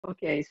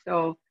Okay,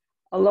 so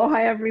aloha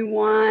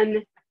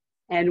everyone,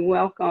 and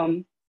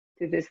welcome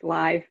to this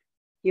live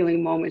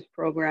Healing Moments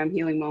program,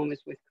 Healing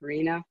Moments with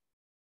Karinna.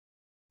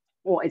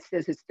 Well, it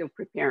says it's still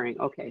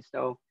preparing. Okay,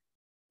 so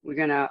we're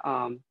gonna,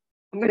 I'm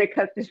gonna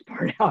cut this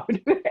part out,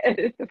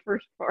 edit the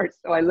first part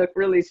so I look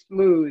really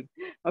smooth.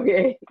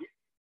 Okay.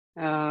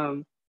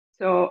 Um,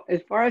 so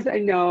as far as I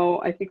know,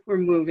 I think we're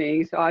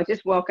moving. So I'll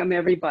just welcome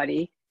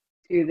everybody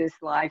to this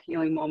live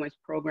Healing Moments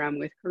program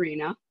with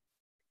Karinna.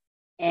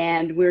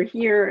 And we're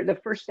here the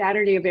first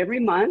Saturday of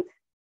every month.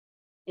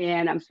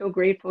 And I'm so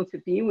grateful to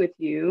be with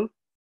you.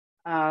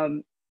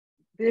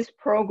 This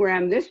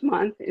program this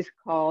month is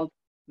called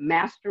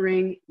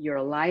Mastering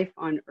Your Life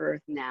on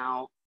Earth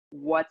Now.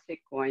 What's it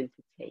going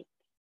to take?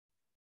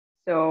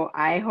 So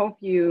I hope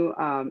you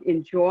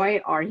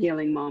enjoy our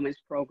Healing Moments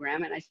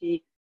program. And I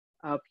see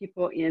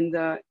people in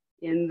the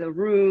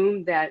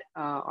room that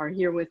are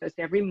here with us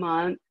every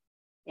month.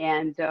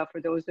 And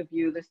for those of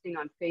you listening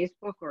on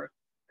Facebook or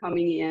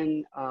coming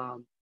in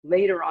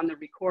later on the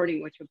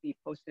recording, which will be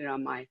posted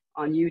on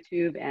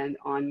YouTube and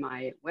on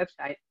my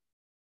website,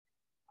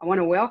 I want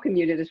to welcome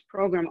you to this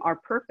program. Our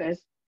purpose,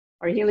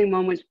 our Healing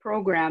Moments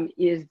program,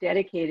 is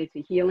dedicated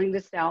to healing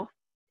the self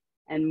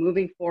and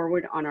moving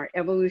forward on our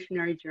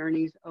evolutionary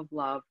journeys of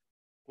love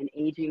and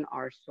aging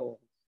our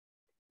souls.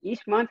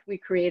 Each month, we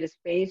create a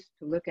space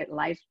to look at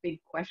life's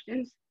big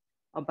questions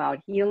about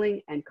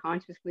healing and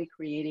consciously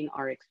creating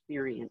our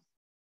experience.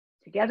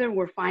 Together,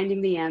 we're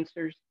finding the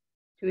answers,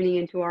 tuning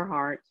into our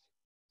hearts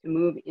to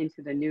move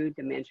into the new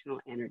dimensional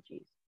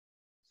energies.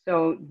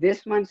 So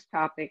this month's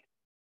topic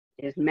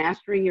is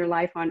Mastering Your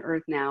Life on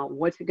Earth Now.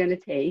 What's it going to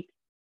take?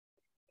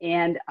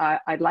 And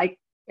I'd like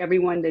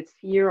everyone that's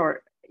here,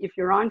 or if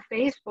you're on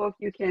Facebook,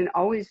 you can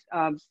always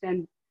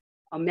send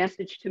a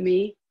message to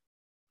me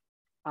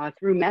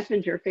through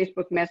Messenger,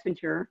 Facebook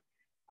Messenger.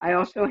 I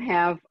also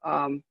have,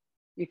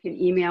 you can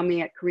email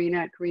me at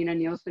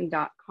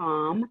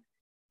KarinnaNielsen.com,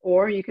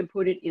 or you can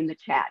put it in the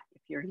chat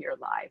if you're here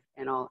live,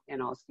 and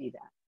I'll see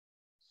that.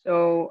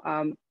 So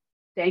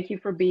thank you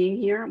for being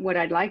here. What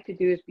I'd like to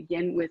do is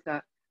begin with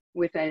a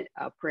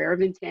prayer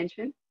of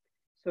intention.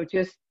 So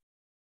just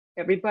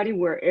everybody,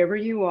 wherever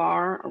you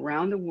are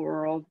around the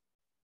world,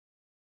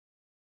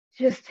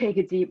 just take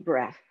a deep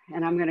breath,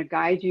 and I'm going to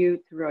guide you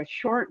through a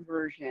short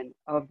version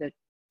of the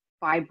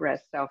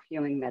 5-breath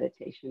self-healing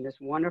meditation, this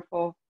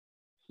wonderful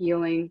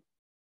healing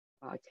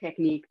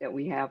technique that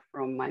we have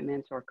from my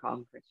mentor,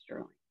 Fritz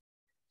Sterling.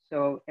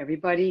 So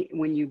everybody,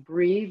 when you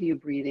breathe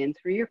in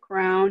through your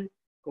crown,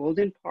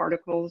 golden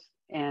particles,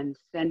 and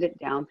send it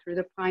down through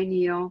the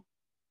pineal.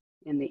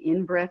 In the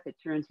in-breath, it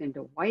turns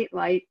into white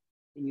light,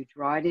 and you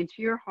draw it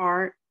into your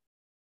heart,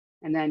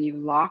 and then you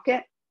lock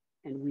it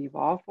and weave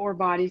all 4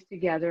 bodies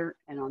together.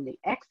 And on the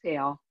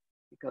exhale,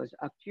 it goes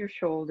up to your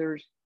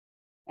shoulders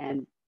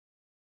and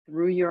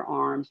through your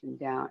arms and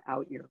down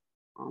out your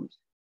arms.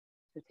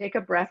 So take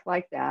a breath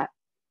like that.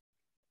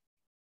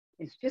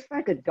 It's just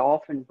like a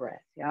dolphin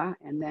breath, yeah?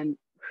 And then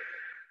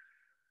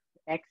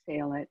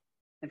exhale it.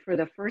 And for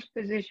the first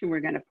position, we're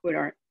going to put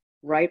our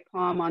right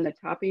palm on the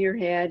top of your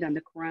head, on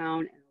the crown,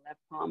 and left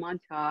palm on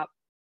top.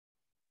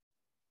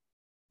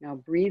 Now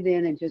breathe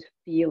in and just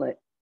feel it.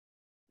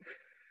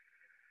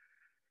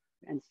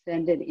 And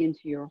send it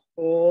into your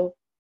whole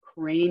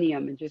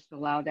cranium, and just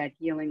allow that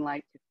healing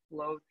light to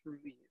flow through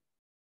you.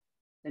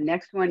 The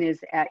next one is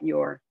at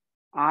your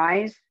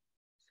eyes.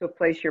 So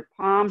place your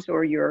palms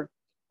or your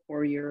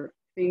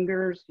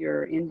fingers,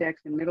 your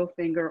index and middle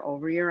finger,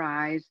 over your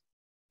eyes.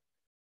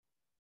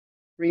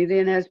 Breathe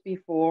in as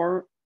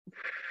before.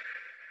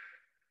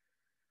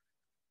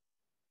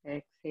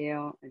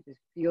 Exhale, and just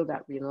feel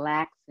that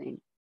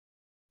relaxing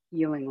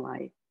healing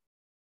light.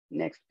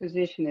 Next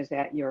position is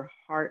at your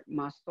heart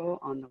muscle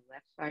on the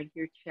left side of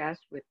your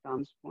chest with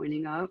thumbs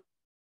pointing up.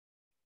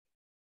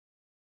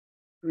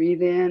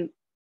 Breathe in,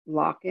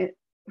 lock it,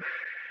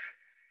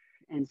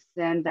 and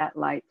send that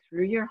light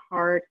through your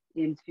heart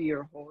into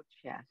your whole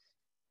chest.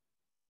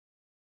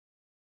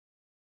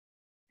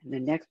 And the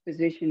next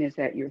position is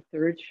at your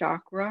 3rd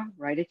chakra,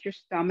 right at your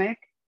stomach.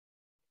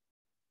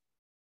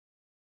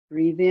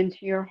 Breathe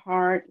into your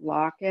heart,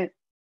 lock it,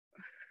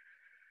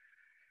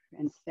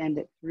 and send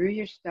it through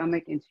your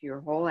stomach into your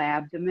whole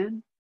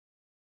abdomen.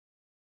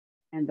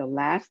 And the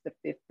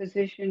 5th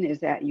position,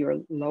 is at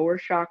your lower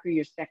chakra,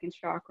 your 2nd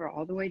chakra,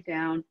 all the way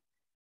down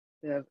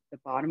the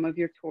bottom of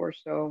your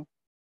torso.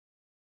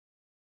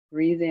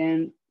 Breathe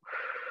in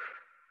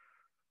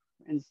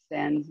and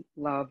send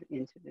love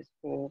into this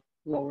whole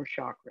lower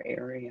chakra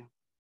area.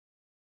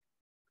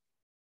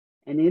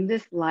 And in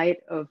this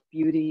light of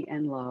beauty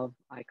and love,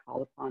 I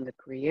call upon the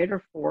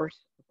creator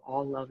force of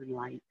all love and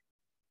light.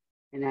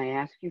 And I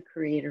ask you,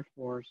 creator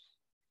force,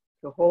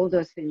 to hold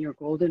us in your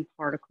golden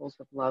particles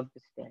of love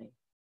this day.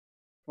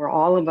 For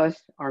all of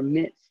us are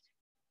midst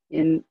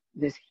in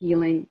this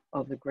healing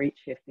of the great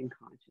shift in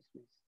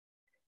consciousness.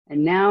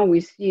 And now we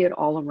see it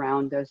all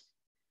around us,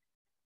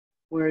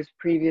 whereas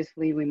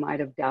previously we might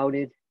have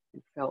doubted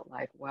and felt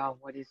like, wow,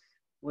 what is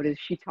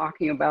she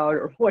talking about?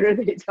 Or what are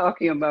they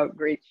talking about,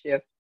 great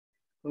shift?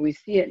 But we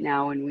see it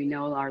now, and we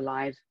know our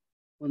lives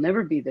will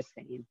never be the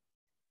same,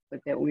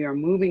 but that we are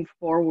moving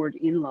forward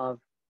in love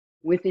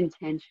with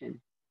intention.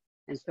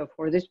 And so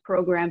for this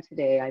program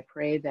today, I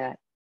pray that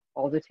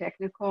all the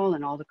technical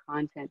and all the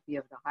content be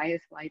of the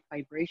highest light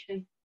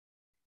vibration,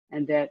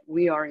 and that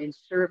we are in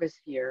service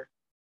here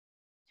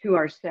to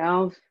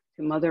ourselves,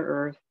 to Mother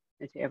Earth,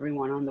 and to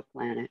everyone on the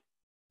planet,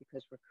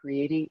 because we're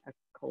creating a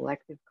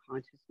collective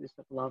consciousness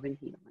of love and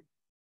healing.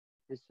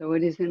 And so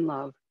it is in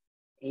love.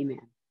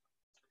 Amen.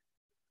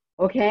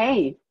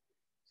 Okay,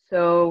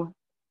 so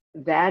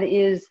that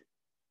is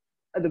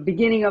the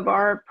beginning of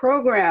our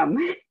program.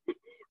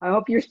 I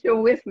hope you're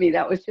still with me.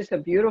 That was just a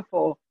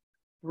beautiful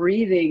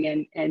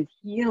breathing and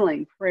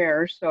healing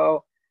prayer.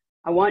 So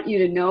I want you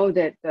to know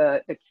that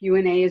the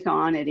Q&A is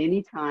on at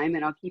any time,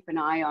 and I'll keep an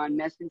eye on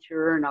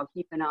Messenger, and I'll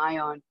keep an eye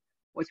on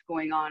what's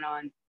going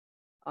on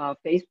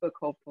Facebook,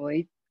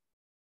 hopefully.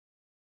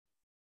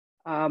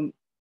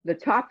 The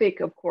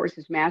topic, of course,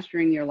 is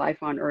mastering your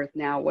life on Earth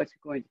now. What's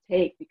it going to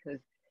take?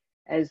 Because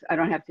as I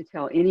don't have to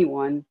tell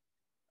anyone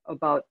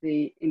about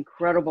the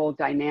incredible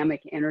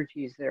dynamic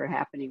energies that are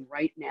happening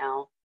right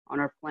now on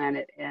our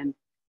planet. And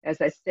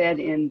as I said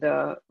in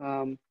the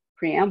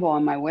preamble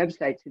on my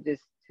website to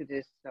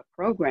this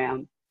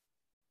program,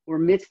 we're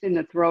midst in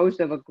the throes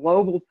of a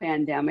global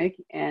pandemic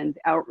and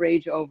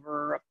outrage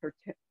over a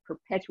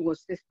perpetual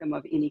system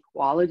of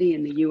inequality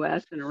in the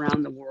US and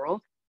around the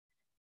world.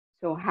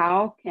 So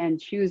how can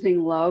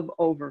choosing love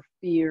over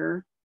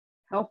fear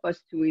help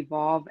us to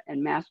evolve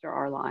and master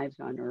our lives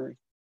on Earth?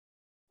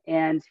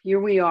 And here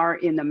we are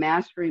in the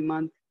Mastery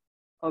Month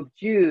of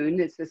June.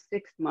 It's the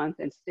 6th month,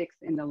 and 6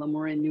 in the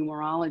Lemurian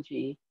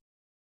Numerology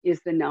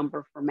is the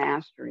number for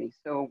mastery.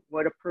 So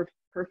what a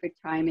perfect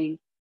timing,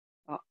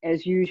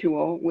 as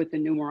usual, with the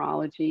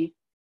numerology.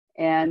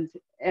 And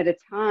at a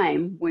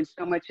time when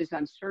so much is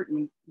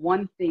uncertain,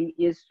 one thing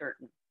is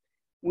certain.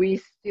 We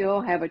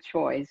still have a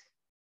choice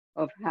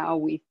of how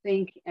we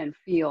think and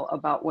feel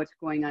about what's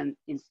going on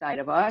inside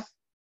of us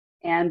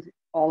and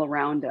all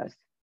around us.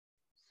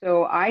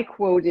 So I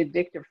quoted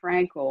Viktor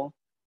Frankl,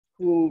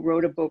 who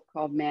wrote a book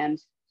called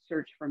Man's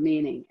Search for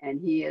Meaning, and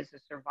he is a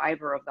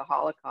survivor of the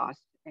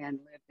Holocaust and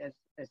lived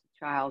as a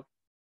child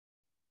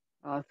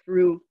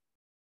through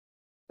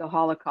the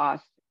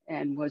Holocaust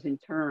and was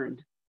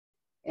interned.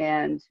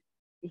 And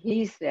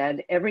he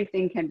said,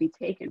 everything can be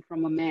taken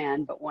from a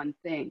man but one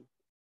thing,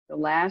 the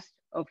last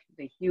of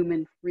the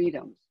human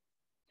freedoms,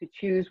 to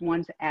choose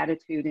one's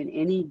attitude in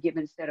any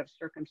given set of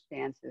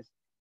circumstances,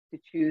 to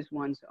choose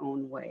one's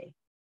own way.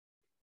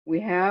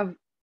 We have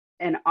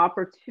an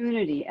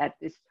opportunity at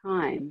this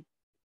time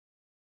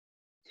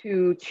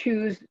to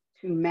choose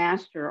to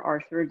master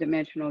our third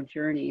dimensional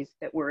journeys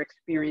that we're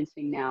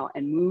experiencing now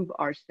and move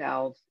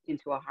ourselves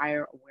into a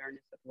higher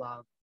awareness of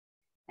love.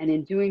 And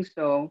in doing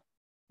so,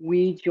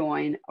 we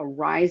join a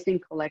rising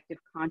collective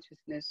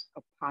consciousness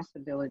of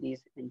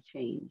possibilities and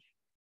change.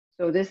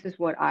 So this is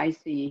what I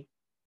see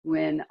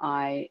when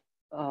I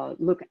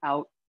look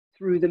out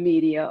through the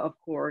media, of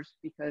course,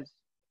 because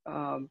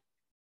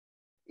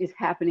it's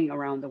happening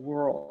around the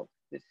world,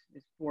 this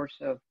force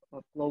of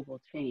global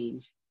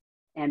change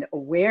and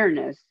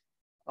awareness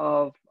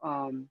of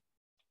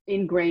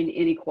ingrained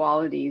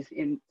inequalities,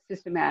 in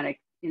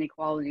systematic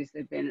inequalities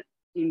that have been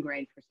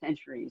ingrained for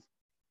centuries,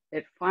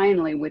 that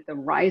finally, with the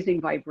rising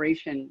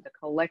vibration, the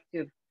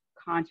collective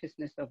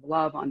consciousness of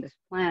love on this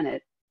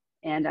planet,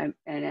 and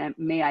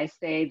may I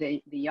say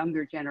the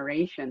younger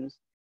generations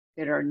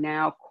that are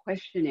now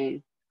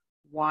questioning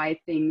why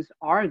things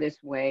are this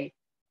way,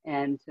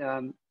 and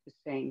just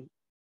saying,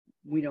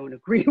 we don't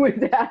agree with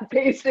that,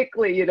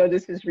 basically, you know,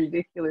 this is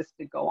ridiculous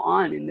to go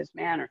on in this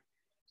manner.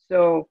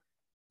 So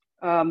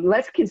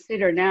let's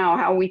consider now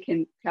how we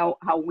can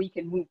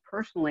move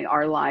personally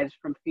our lives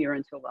from fear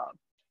into love.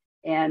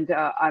 And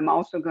I'm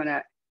also going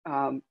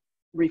to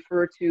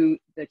refer to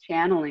the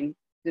channeling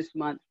this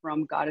month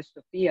from Goddess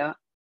Sophia,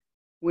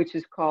 which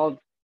is called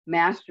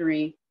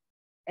Mastery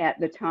at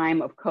the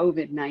Time of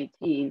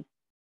COVID-19.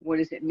 What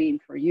does it mean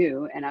for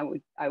you? And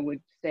I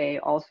would say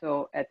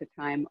also at the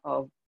time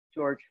of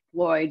George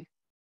Floyd,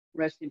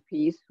 rest in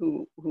peace,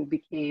 who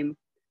became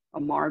a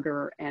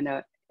martyr and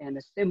a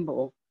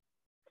symbol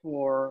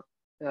for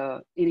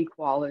the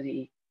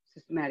inequality,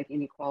 systematic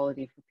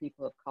inequality for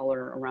people of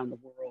color around the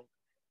world.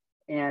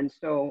 And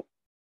so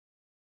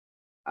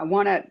I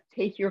want to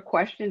take your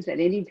questions at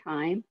any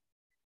time.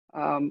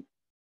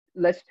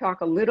 Let's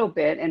talk a little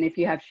bit, and if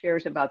you have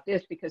shares about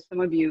this, because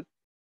some of you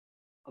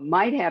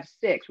might have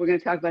 6. We're going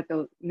to talk about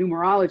the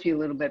numerology a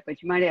little bit,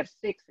 but you might have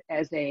 6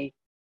 as a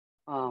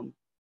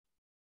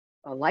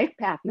life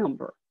path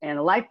number. And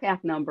a life path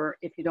number,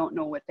 if you don't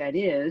know what that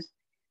is,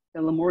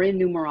 the Lemurian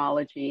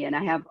Numerology, and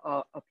I have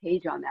a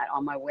page on that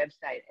on my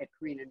website at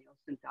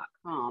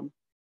KarinnaNielsen.com.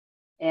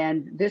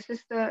 And this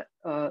is the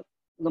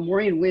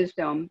Lemurian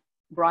wisdom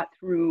brought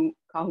through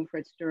Kahu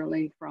Fred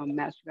Sterling from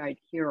Master Guide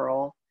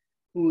Kirill,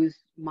 who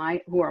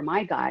are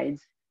my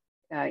guides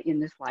in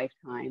this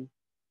lifetime,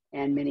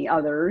 and many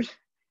others.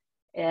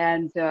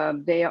 And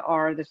they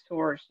are the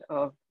source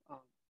of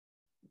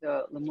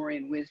the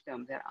Lemurian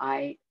wisdom that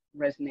I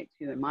resonate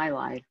to in my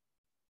life.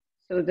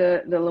 So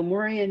the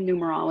Lemurian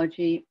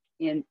numerology,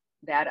 in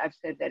that I've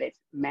said that it's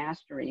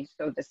mastery.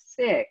 So the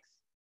 6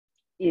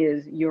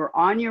 is you're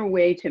on your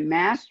way to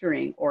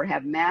mastering or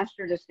have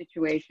mastered a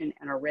situation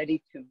and are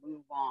ready to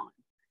move on.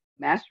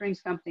 Mastering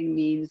something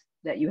means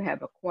that you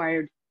have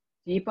acquired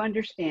deep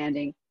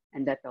understanding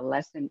and that the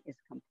lesson is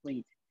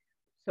complete.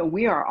 So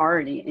we are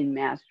already in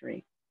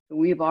mastery. So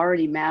we've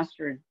already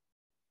mastered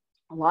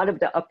a lot of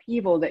the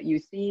upheaval that you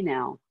see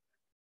now.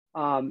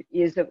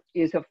 Is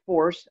a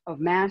force of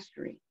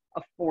mastery,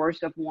 a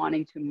force of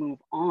wanting to move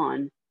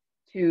on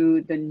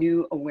to the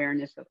new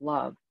awareness of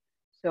love.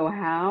 So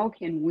how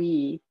can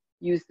we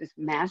use this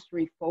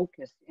mastery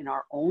focus in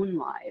our own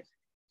lives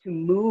to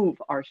move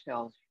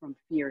ourselves from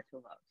fear to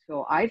love?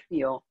 So I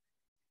feel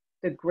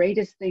the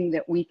greatest thing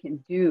that we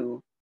can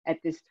do at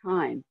this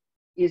time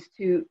is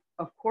to,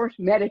 of course,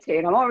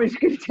 meditate. I'm always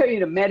going to tell you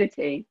to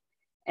meditate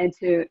and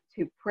to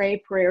pray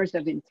prayers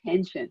of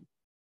intention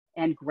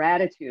and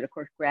gratitude. Of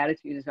course,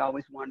 gratitude is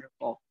always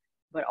wonderful,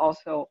 but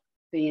also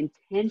the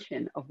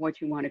intention of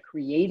what you want to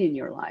create in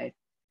your life.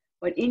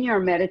 But in your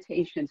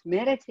meditations,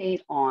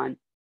 meditate on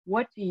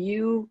what do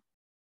you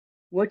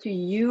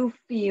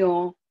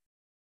feel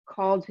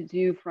called to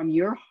do from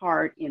your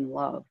heart in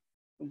love?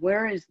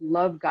 Where is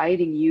love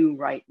guiding you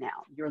right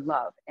now? Your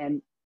love.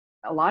 And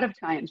a lot of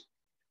times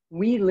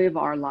we live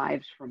our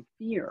lives from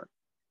fear.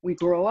 We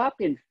grow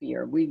up in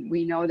fear.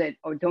 We know that,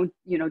 oh, don't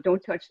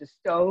touch the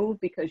stove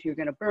because you're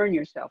going to burn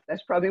yourself.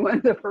 That's probably one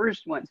of the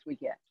first ones we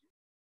get.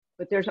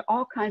 But there's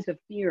all kinds of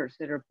fears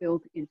that are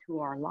built into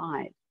our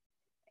lives.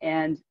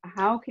 And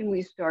how can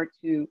we start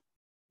to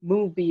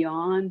move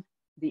beyond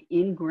the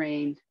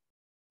ingrained,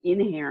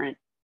 inherent,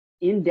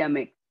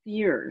 endemic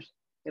fears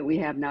that we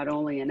have not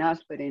only in us,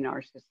 but in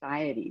our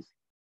societies?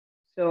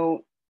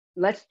 So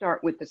let's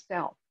start with the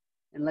self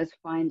and let's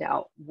find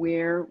out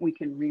where we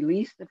can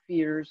release the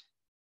fears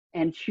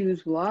and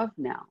choose love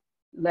now.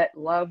 Let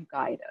love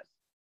guide us.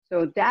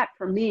 So that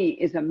for me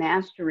is a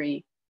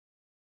mastery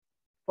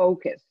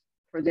focus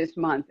for this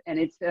month. And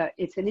it's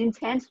an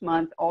intense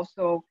month.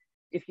 Also,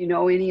 if you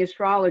know any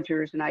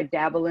astrologers, and I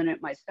dabble in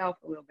it myself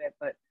a little bit,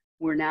 but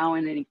we're now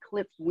in an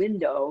eclipse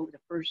window. The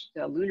first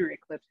lunar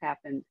eclipse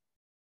happened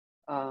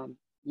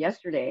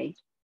yesterday.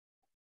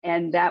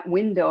 And that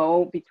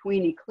window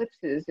between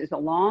eclipses is a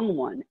long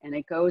one, and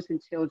it goes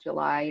until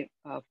July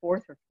 4th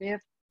or 5th.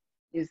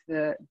 There's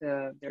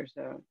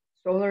a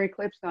solar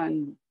eclipse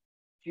on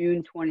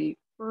June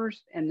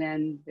 21st, and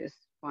then this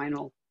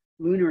final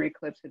lunar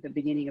eclipse at the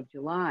beginning of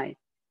July.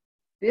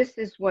 This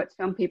is what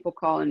some people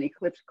call an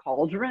eclipse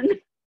cauldron.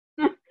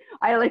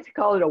 I like to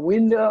call it a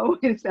window.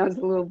 It sounds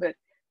a little bit,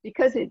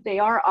 because they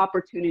are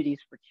opportunities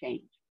for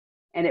change,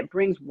 and it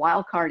brings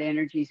wild card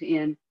energies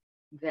in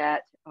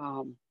that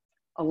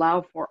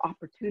allow for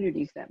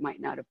opportunities that might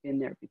not have been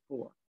there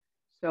before.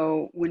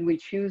 So when we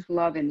choose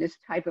love in this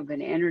type of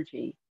an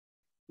energy,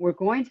 we're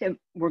going to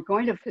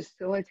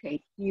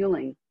facilitate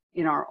healing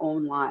in our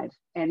own lives.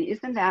 And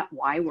isn't that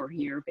why we're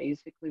here?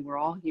 Basically, we're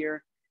all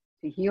here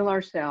to heal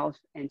ourselves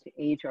and to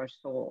age our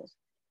souls.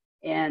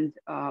 And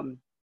go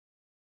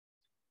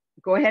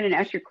ahead and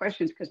ask your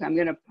questions, because I'm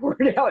going to pour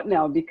it out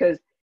now, because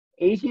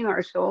aging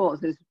our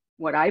souls is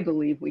what I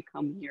believe we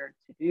come here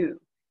to do.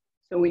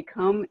 So we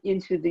come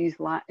into this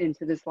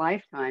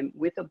lifetime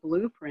with a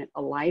blueprint,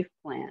 a life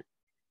plan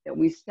that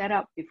we set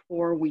up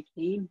before we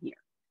came here.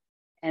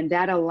 And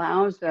that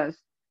allows us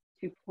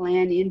to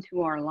plan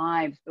into our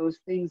lives those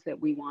things that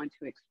we want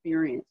to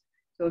experience,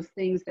 those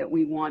things that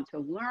we want to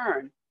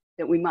learn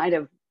that we might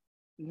have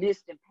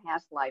missed in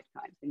past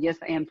lifetimes. And yes,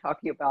 I am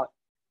talking about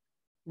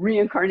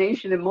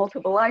reincarnation in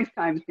multiple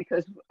lifetimes,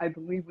 because I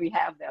believe we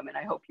have them, and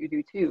I hope you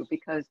do too,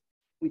 because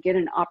we get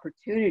an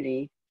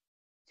opportunity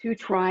to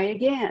try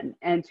again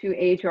and to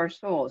age our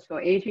souls. So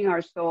aging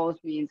our souls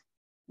means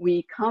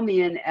we come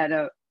in at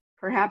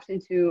perhaps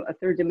into a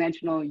third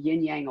dimensional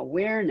yin yang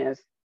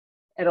awareness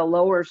at a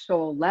lower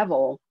soul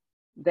level,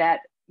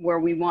 where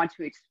we want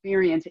to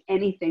experience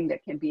anything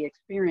that can be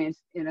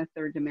experienced in a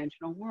third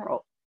dimensional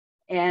world.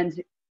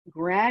 And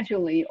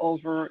gradually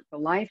over the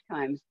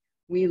lifetimes,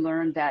 we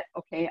learn that,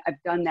 okay,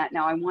 I've done that.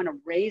 Now I want to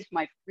raise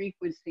my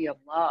frequency of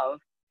love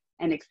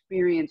and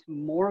experience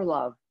more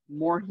love,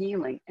 more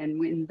healing.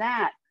 And in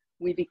that,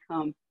 we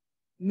become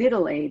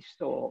middle-aged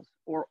souls,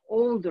 or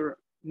older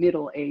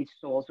middle-aged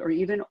souls, or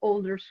even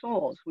older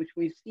souls, which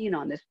we've seen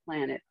on this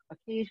planet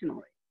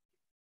occasionally.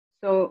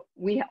 So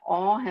we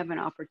all have an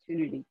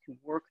opportunity to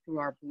work through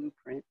our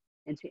blueprint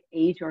and to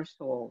age our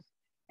souls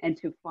and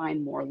to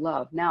find more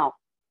love. Now,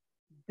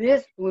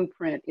 this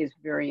blueprint is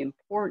very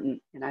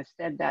important, and I've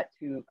said that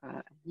to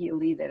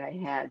Healy that I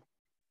had,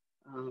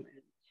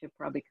 she'll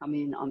probably come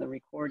in on the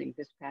recording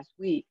this past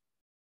week,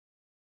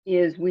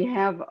 is we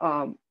have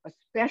a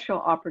special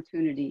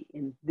opportunity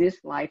in this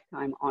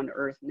lifetime on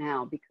Earth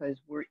now, because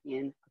we're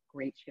in a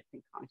great shift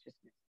in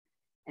consciousness.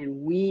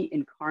 And we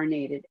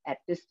incarnated at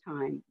this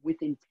time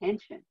with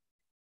intention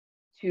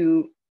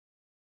to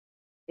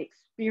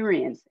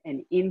experience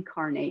and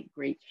incarnate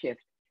great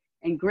shift.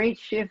 And great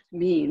shift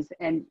means,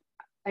 and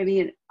I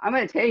mean, I'm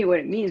going to tell you what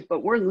it means,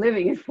 but we're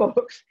living it,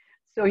 folks.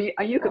 So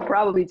you could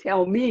probably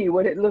tell me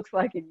what it looks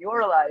like in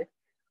your life,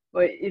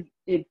 but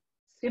it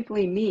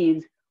simply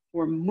means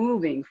we're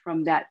moving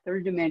from that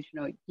third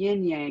dimensional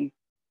yin yang,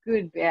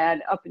 good,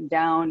 bad, up and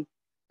down,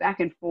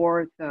 back and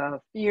forth,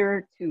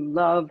 fear to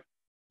love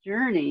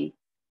journey,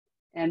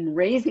 and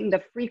raising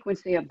the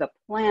frequency of the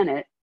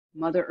planet.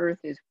 Mother Earth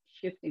is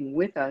shifting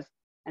with us,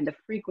 and the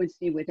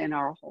frequency within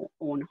our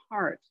own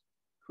hearts,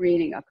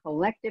 creating a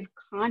collective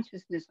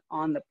consciousness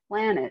on the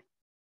planet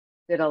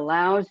that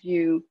allows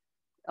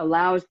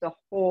the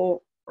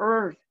whole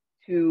earth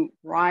to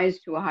rise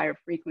to a higher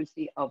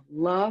frequency of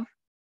love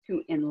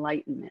to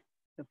enlightenment.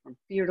 So from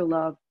fear to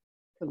love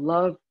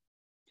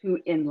to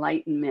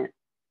enlightenment.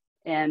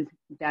 And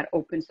that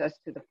opens us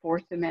to the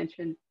fourth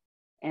dimension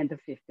and the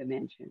fifth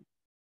dimension.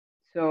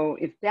 So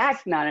if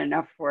that's not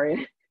enough for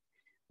you,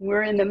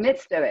 we're in the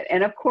midst of it.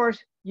 And of course,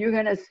 you're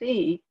going to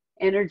see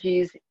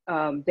energies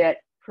that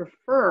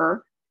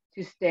prefer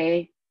to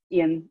stay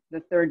in the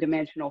third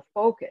dimensional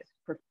focus,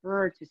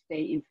 prefer to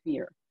stay in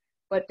fear.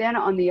 But then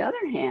on the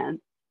other hand,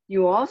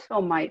 you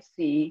also might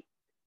see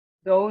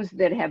those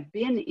that have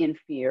been in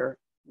fear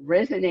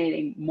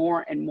resonating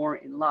more and more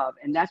in love.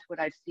 And that's what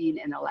I've seen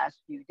in the last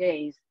few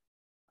days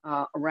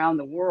around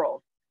the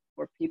world,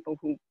 where people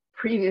who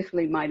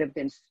previously might have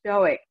been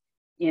stoic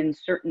in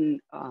certain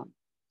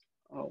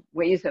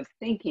ways of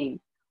thinking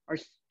are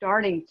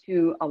starting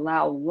to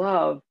allow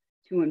love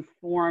to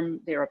inform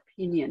their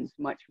opinions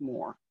much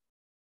more.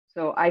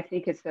 So I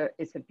think it's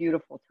a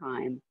beautiful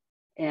time,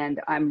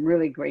 and I'm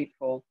really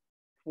grateful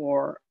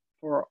for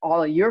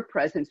all of your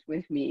presence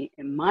with me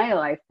in my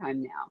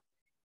lifetime now.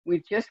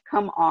 We've just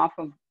come off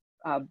of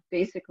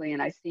basically,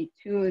 and I see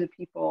two of the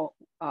people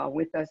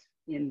with us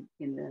in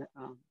the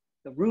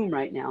room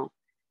right now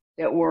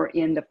that were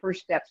in the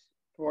first steps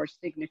for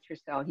signature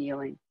cell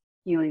healing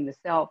the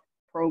self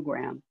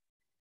program,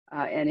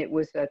 and it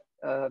was a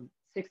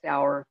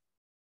 6-hour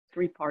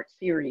 3-part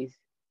series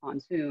on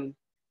Zoom,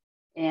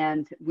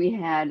 and we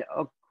had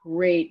a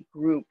great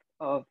group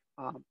of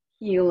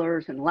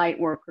healers and light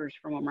workers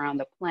from around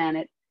the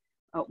planet.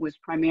 It was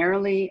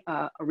primarily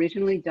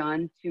originally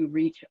done to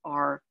reach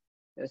the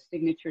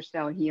signature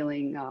cell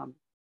healing,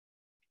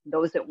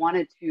 those that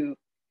wanted to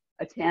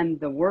attend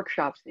the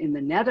workshops in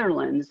the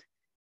Netherlands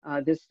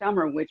this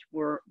summer, which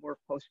were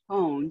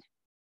postponed.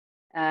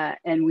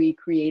 And we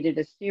created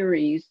a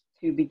series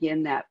to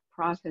begin that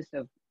process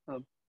of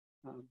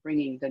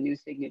bringing the new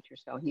signature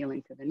cell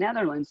healing to the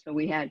Netherlands. So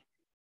we had,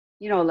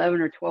 11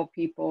 or 12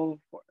 people,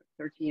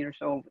 13 or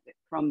so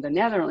from the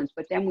Netherlands,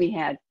 but then we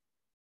had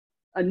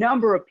a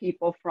number of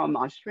people from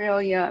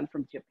Australia and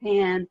from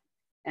Japan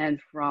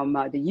and from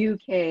the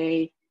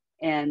UK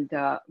and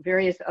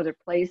various other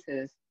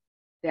places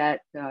that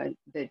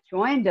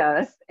joined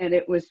us, and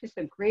it was just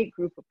a great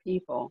group of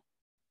people.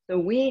 So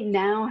we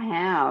now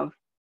have,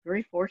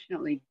 very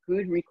fortunately,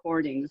 good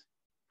recordings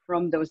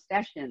from those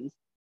sessions,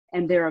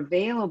 and they're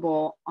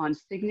available on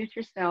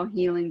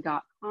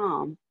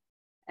signaturecellhealing.com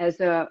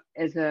as a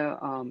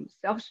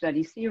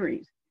self-study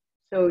series.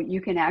 So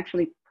you can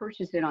actually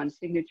purchase it on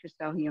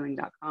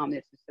signaturecellhealing.com.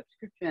 It's a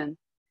subscription,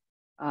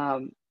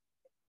 and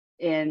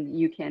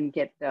you can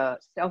get the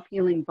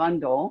self-healing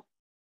bundle,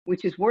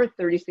 which is worth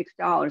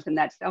 $36. And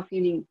that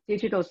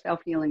digital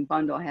self-healing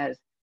bundle has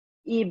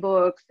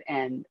ebooks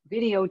and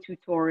video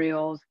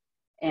tutorials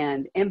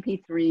and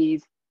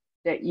MP3s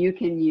that you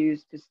can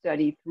use to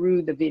study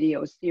through the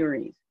video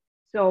series.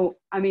 So,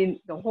 I mean,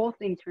 the whole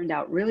thing turned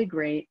out really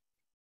great,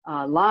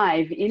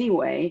 live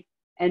anyway,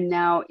 and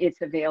now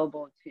it's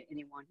available to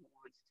anyone who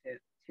wants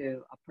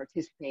to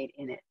participate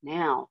in it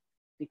now,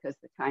 because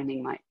the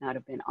timing might not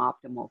have been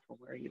optimal for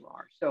where you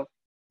are. So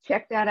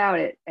check that out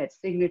at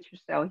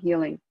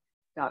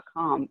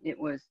signaturecellhealing.com. It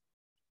was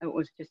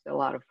just a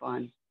lot of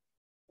fun.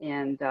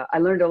 And I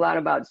learned a lot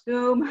about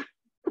Zoom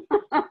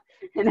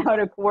and how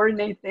to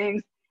coordinate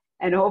things.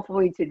 And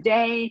hopefully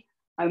today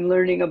I'm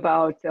learning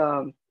about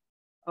doing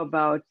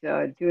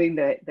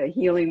the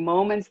Healing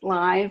Moments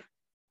live.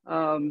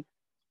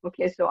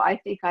 Okay, so I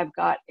think I've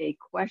got a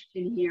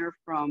question here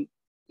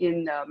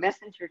in the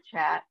messenger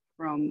chat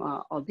from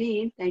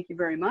Aldine. Thank you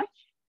very much.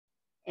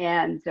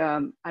 And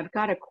I've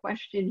got a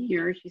question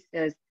here. She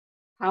says,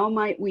 how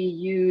might we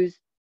use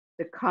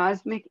the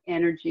cosmic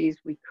energies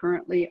we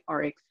currently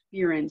are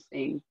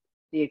experiencing,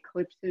 the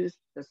eclipses,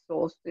 the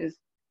solstice,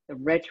 the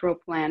retro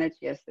planets,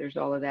 yes, there's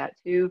all of that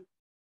too,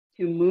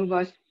 to move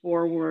us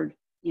forward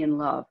in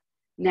love?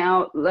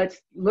 Now,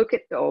 let's look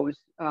at those.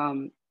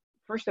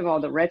 First of all,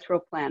 the retro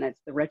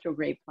planets, the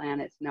retrograde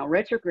planets. Now,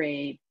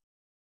 retrograde,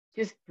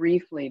 just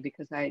briefly,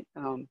 because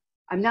I'm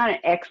not an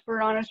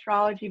expert on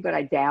astrology, but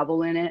I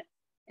dabble in it,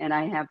 and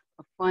I have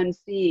fun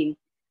seeing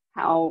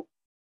how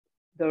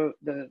the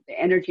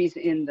energies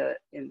in the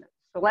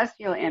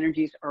celestial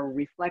energies are a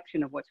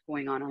reflection of what's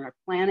going on our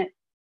planet,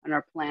 and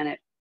our planet,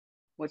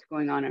 what's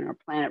going on in our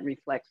planet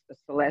reflects the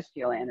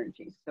celestial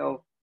energies.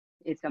 So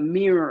it's a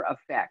mirror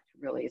effect,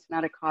 really. It's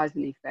not a cause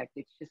and effect,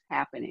 it's just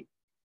happening.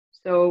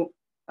 So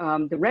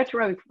the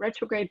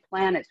retrograde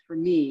planets for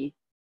me,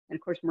 and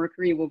of course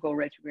Mercury will go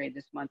retrograde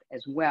this month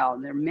as well.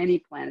 And there are many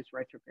planets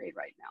retrograde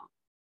right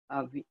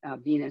now.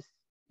 Venus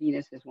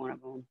is one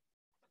of them.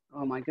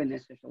 Oh my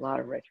goodness, there's a lot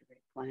of retrograde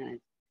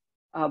planets.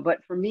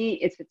 But for me,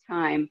 it's a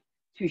time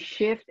to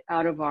shift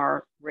out of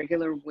our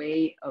regular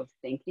way of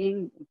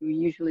thinking. We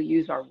usually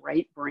use our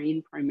right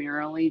brain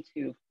primarily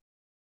to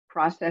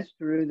process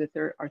through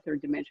our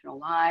third dimensional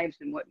lives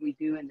and what we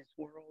do in this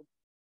world.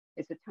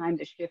 It's a time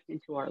to shift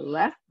into our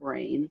left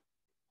brain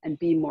and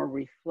be more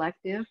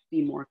reflective,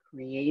 be more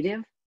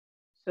creative.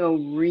 So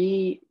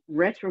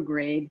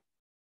retrograde,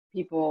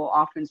 people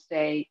often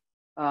say,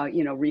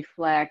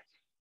 reflect,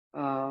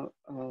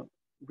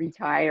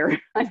 retire.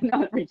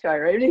 Not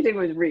retire. Anything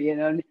with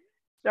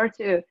start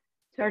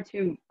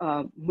to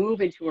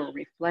move into a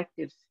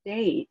reflective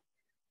state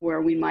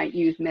where we might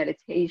use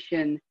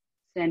meditation,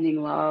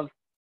 sending love,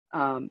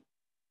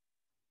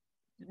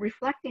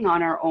 reflecting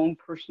on our own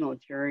personal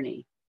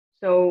journey.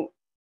 So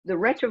the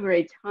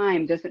retrograde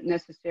time doesn't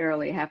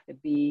necessarily have to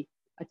be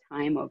a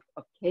time of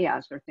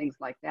chaos or things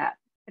like that.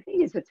 I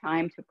think it's a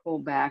time to pull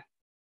back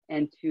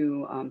and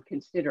to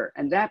consider.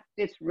 And that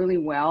fits really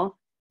well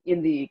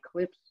in the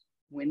eclipse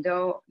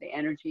window, the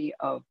energy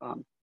of,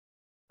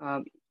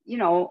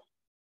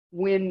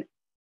 when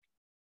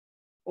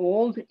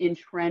old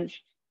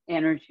entrenched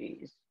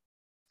energies,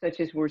 such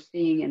as we're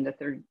seeing in the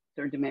third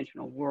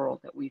dimensional world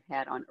that we've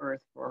had on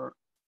Earth for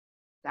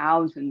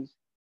thousands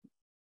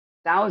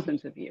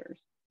of years,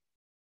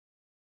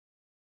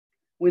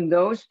 when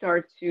those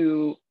start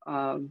to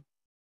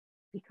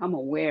become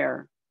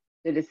aware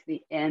that it's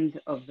the end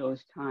of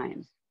those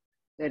times,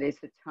 that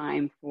it's a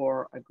time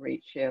for a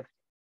great shift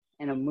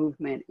and a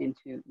movement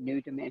into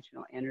new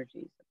dimensional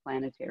energies, a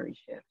planetary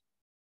shift.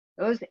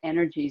 Those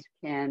energies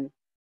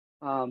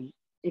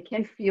it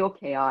can feel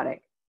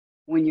chaotic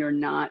when you're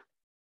not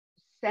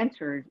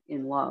centered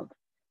in love.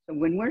 So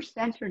when we're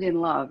centered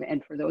in love,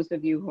 and for those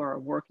of you who are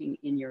working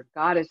in your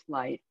goddess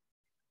light,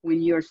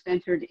 when you're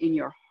centered in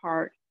your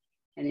heart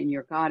and in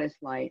your goddess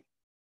light,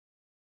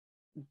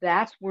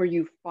 that's where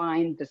you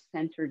find the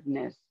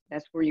centeredness.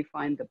 That's where you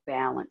find the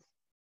balance.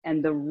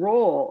 And the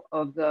role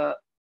of the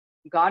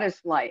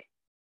goddess light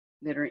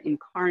that are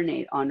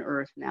incarnate on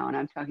Earth now, and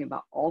I'm talking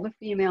about all the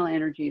female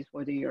energies,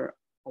 whether you're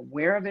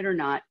aware of it or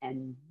not,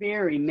 and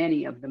very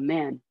many of the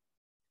men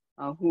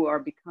who are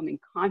becoming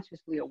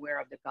consciously aware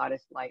of the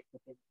goddess light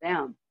within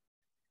them.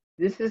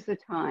 This is the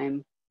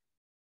time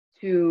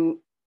to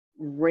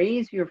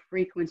raise your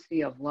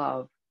frequency of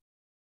love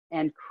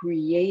and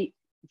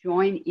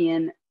join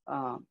in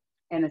an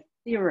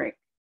etheric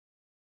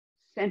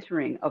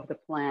centering of the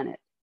planet.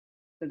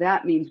 So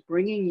that means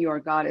bringing your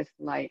goddess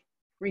light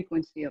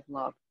frequency of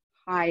love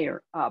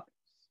higher up.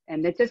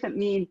 And that doesn't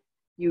mean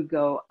you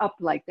go up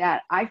like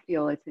that. I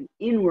feel it's an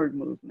inward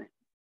movement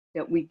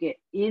that we get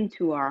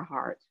into our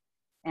hearts.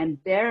 And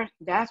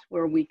that's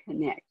where we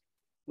connect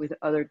with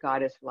other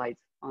goddess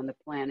lights on the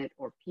planet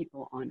or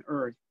people on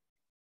Earth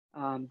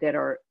that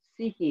are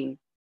seeking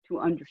to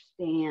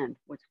understand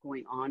what's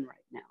going on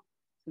right now.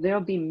 So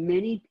there'll be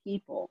many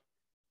people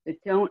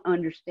that don't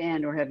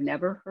understand or have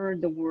never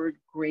heard the word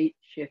great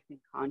shift in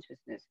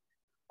consciousness.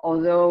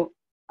 Although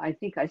I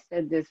think I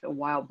said this a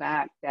while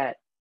back, that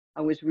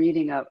I was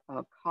reading a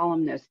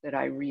columnist that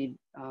I read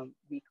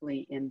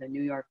weekly in the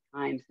New York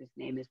Times. His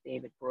name is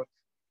David Brooks.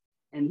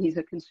 And he's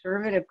a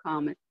conservative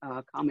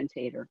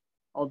commentator,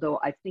 although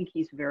I think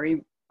he's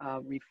very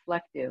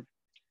reflective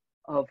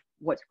of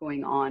what's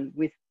going on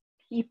with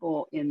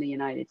people in the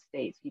United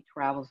States. He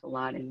travels a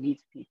lot and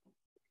meets people.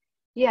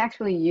 He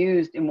actually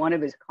used in one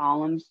of his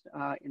columns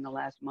in the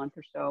last month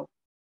or so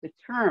the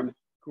term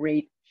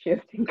great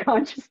shift in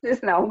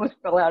consciousness, and I almost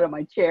fell out of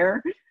my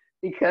chair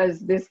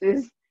because this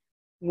is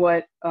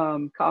what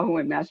Kahu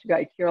and Master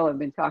Guy Kirill have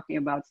been talking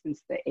about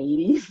since the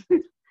 80s.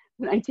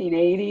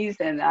 1980s,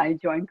 and I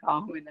joined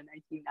Kahu in the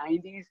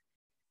 1990s.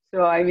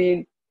 So, I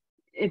mean,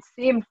 it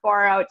seemed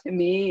far out to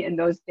me in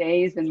those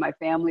days, and my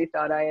family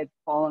thought I had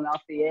fallen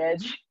off the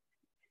edge.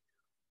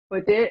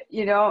 But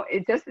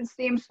it doesn't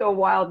seem so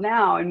wild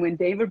now. And when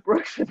David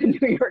Brooks of the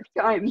New York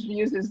Times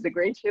uses the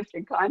great shift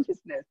in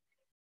consciousness,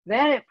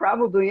 then it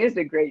probably is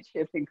a great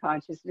shift in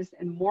consciousness,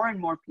 and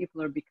more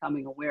people are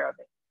becoming aware of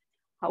it.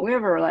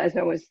 However, as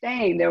I was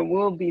saying, there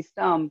will be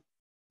some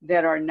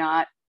that are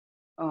not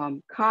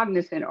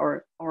cognizant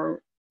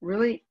or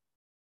really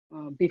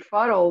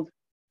befuddled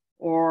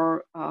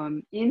or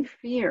in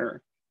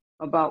fear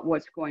about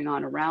what's going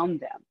on around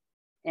them.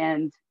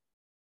 And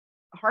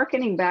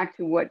hearkening back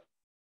to what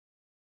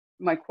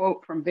my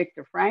quote from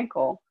Viktor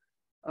Frankl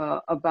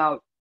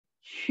about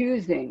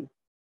choosing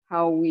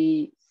how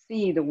we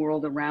see the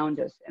world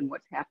around us and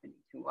what's happening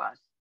to us.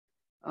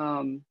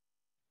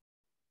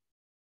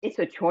 It's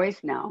a choice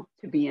now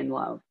to be in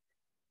love.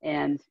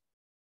 And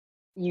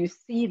you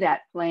see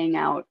that playing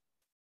out,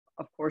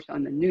 of course,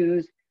 on the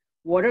news.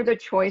 What are the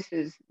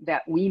choices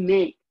that we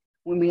make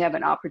when we have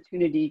an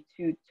opportunity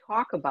to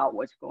talk about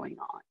what's going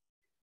on?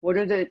 What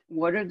are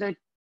the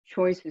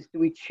choices? Do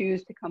we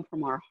choose to come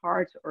from our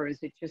hearts, or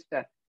is it just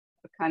a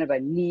kind of a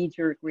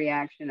knee-jerk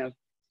reaction of,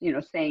 you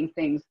know, saying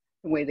things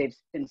the way they've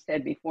been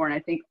said before. And I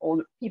think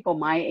older people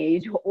my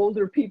age,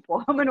 older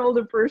people, I'm an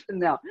older person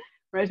now,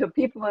 right? So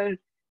people in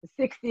the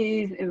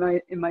 60s,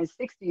 in my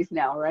 60s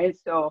now, right?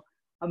 So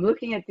I'm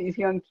looking at these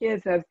young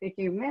kids. I'm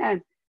thinking,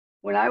 man,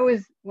 when I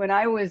was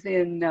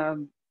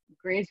in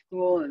grade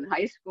school and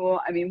high school,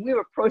 I mean, we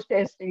were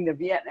protesting the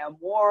Vietnam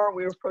War,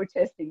 we were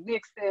protesting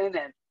Nixon,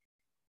 and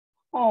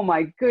oh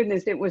my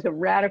goodness, it was a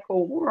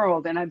radical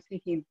world. And I'm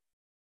thinking,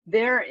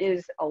 there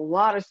is a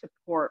lot of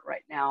support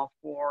right now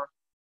for,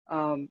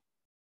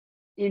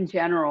 in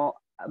general,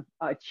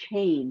 a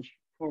change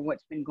for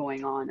what's been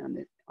going on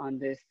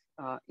this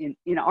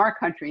in our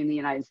country, in the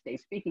United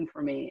States. Speaking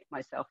for me,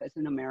 myself as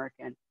an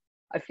American,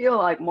 I feel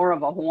like more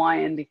of a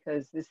Hawaiian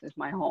because this is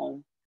my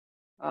home.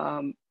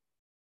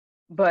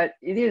 But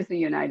it is the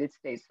United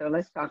States, so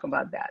let's talk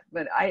about that.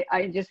 But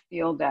I just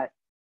feel that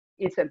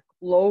it's a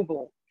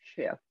global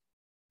shift.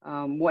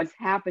 What's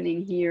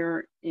happening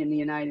here in the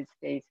United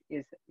States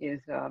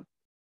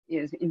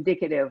is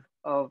indicative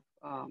of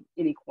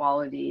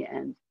inequality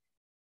and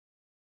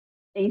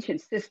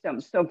ancient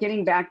systems. So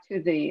getting back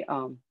to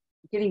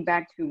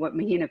what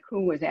Mahina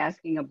Ku was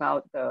asking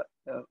about the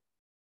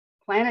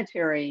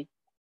planetary,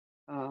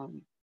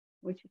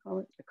 what you call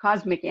it, the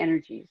cosmic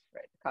energies,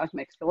 right? The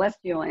cosmic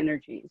celestial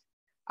energies.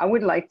 I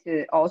would like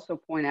to also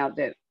point out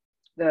that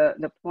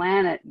the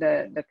planet,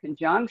 the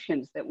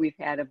conjunctions that we've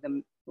had of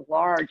the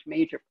large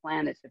major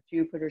planets of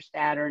Jupiter,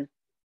 Saturn,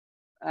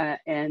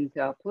 and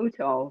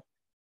Pluto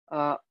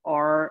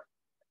are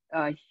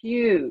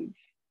huge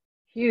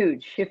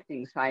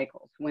shifting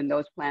cycles when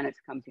those planets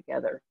come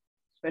together,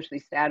 especially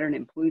Saturn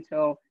and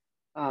Pluto,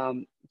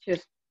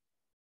 just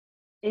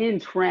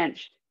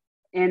entrenched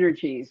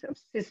energies of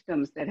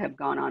systems that have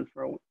gone on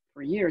for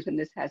years. And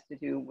this has to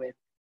do with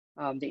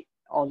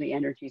all the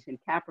energies in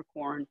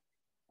Capricorn,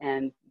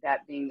 and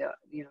that being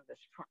the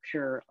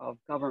structure of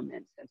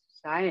governments and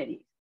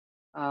societies.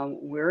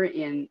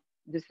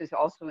 This is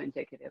also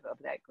indicative of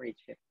that great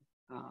shift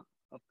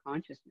of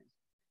consciousness.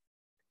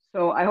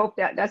 So I hope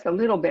that's a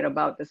little bit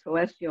about the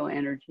celestial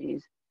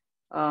energies.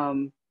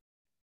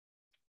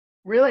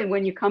 Really,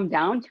 when you come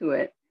down to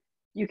it,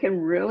 you can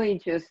really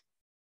just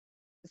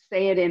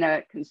say it in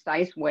a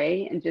concise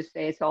way and just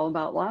say it's all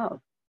about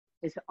love.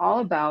 It's all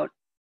about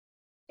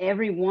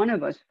every one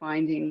of us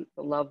finding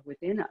the love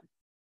within us.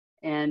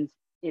 And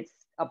it's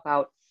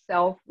about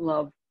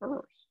self-love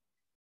first.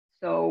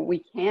 So we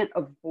can't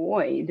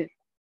avoid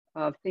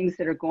things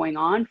that are going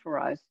on for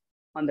us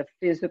on the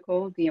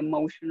physical, the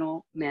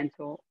emotional,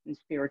 mental, and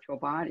spiritual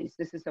bodies.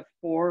 This is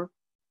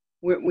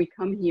we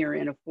come here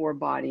in a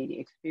four-bodied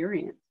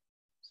experience.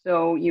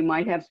 So you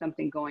might have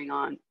something going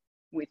on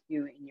with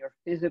you in your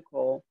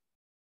physical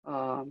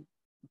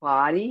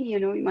body. You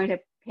know, you might have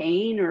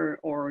pain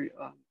or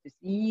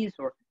disease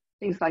or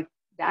things like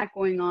that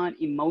going on,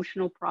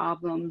 emotional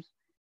problems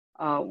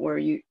where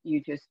you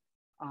just,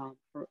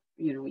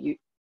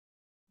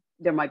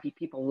 there might be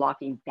people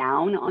locking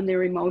down on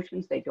their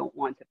emotions. They don't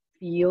want to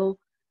feel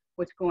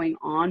what's going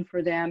on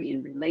for them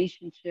in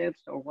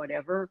relationships or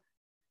whatever.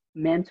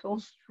 Mental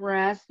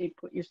stress, you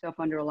put yourself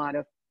under a lot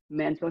of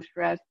mental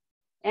stress,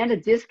 and a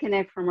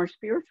disconnect from our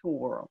spiritual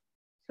world.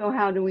 So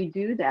how do we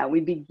do that? We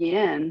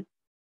begin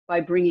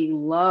by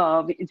bringing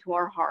love into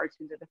our hearts,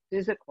 into the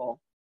physical.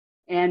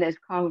 And as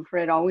Kahu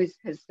Fred always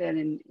has said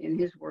in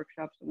his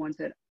workshops, the ones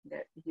that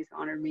he's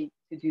honored me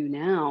to do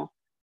now,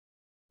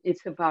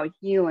 it's about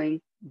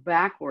healing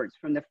backwards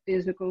from the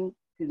physical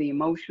to the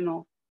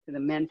emotional, to the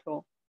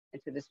mental,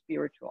 and to the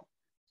spiritual.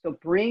 So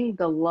bring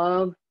the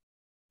love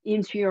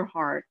into your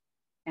heart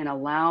and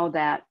allow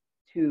that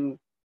to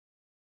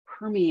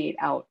permeate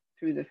out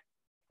through the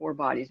four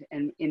bodies.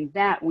 And in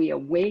that, we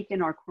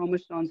awaken our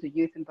chromosomes of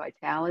youth and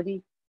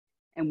vitality,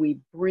 and we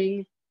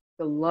bring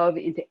the love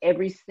into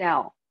every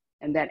cell.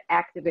 And that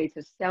activates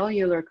a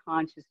cellular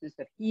consciousness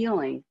of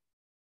healing,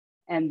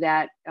 and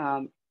that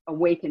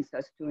awakens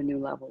us to a new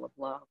level of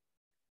love.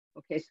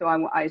 Okay, so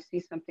I see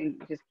something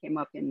just came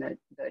up in the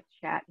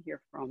chat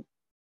here from,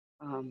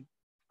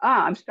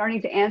 I'm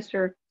starting to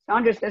answer,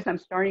 Sandra says I'm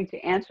starting to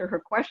answer her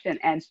question.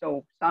 And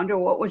so, Sandra,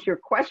 what was your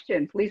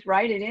question? Please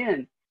write it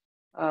in.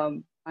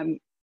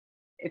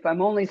 If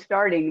I'm only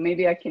starting,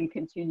 maybe I can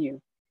continue.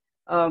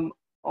 Oh,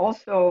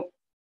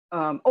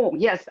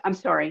 yes, I'm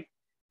sorry.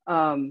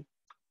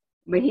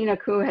 Mahina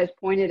Ku has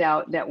pointed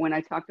out that when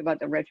I talked about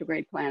the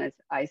retrograde planets,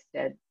 I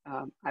said,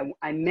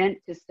 I meant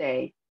to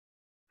say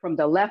from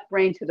the left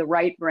brain to the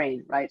right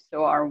brain, right?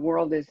 So our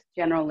world is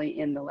generally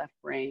in the left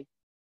brain,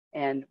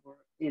 and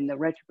in the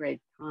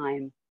retrograde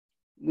time,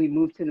 we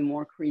move to the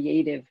more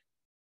creative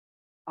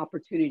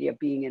opportunity of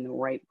being in the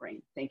right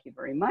brain. Thank you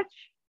very much.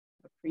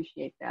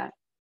 Appreciate that.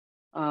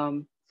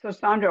 So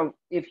Sandra,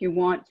 if you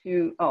want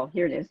to, oh,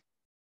 here it is.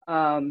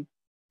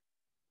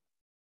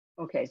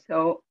 Okay,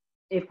 so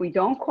if we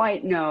don't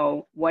quite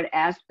know what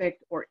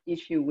aspect or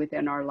issue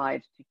within our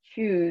lives to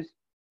choose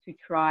to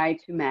try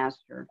to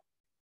master,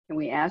 can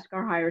we ask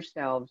our higher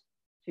selves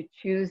to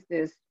choose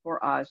this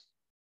for us,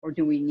 or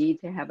do we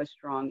need to have a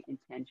strong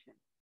intention?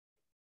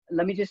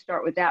 let me just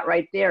start with that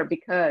right there,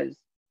 because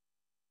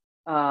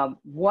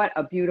what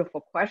a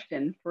beautiful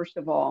question. First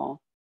of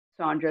all,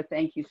 Sandra,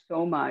 thank you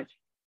so much.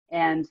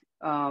 And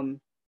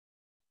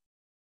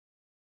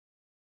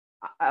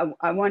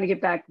I want to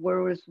get back.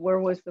 Where was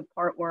the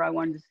part where I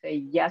wanted to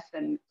say yes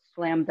and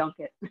slam dunk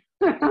it?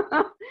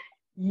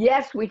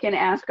 Yes, we can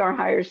ask our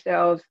higher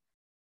selves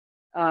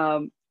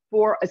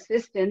for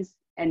assistance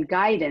and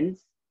guidance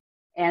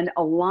and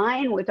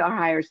align with our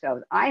higher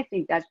selves. I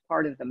think that's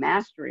part of the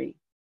mastery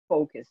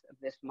focus of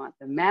this month.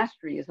 The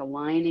mastery is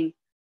aligning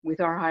with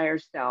our higher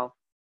self.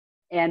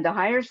 And the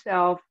higher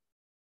self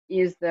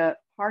is the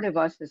part of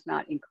us that's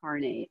not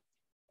incarnate.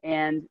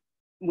 And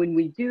when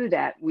we do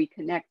that, we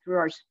connect through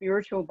our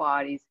spiritual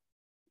bodies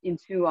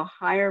into a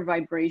higher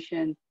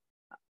vibration,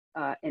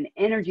 an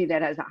energy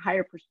that has a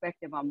higher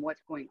perspective on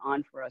what's going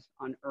on for us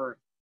on Earth.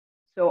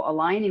 So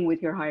aligning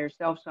with your higher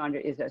self,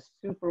 Sandra, is a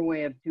super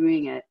way of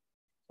doing it.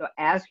 So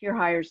ask your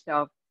higher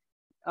self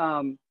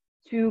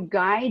to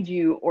guide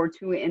you or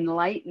to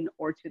enlighten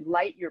or to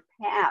light your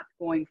path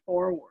going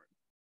forward.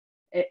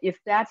 If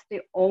that's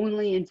the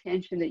only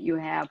intention that you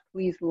have,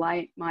 please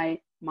light my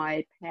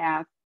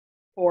path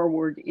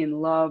forward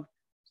in love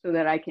so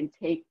that I can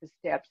take the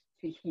steps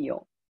to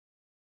heal.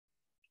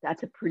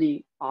 That's a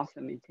pretty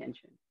awesome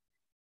intention.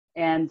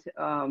 And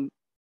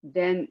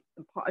then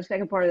the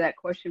second part of that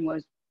question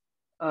was,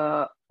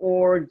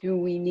 or do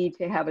we need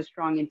to have a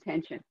strong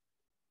intention?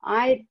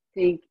 I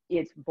think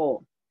it's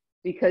both,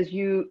 because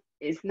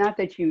it's not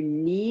that you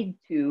need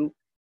to,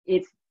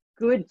 it's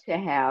good to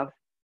have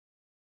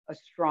a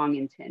strong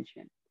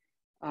intention,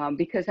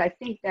 because I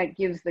think that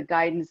gives the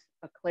guidance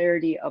a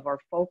clarity of our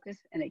focus,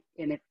 and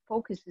it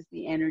focuses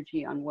the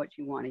energy on what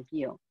you want to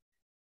heal.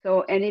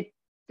 So, and it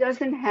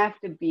doesn't have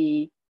to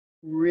be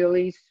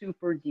really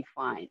super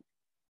defined.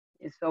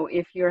 So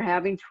if you're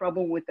having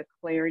trouble with the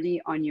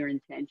clarity on your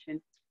intention,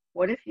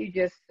 what if you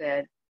just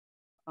said,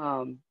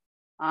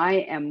 I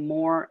am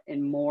more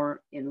and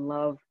more in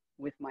love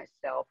with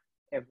myself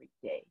every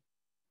day?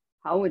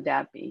 How would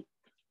that be?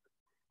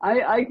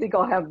 I think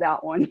I'll have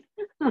that one.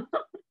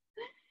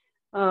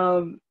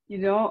 You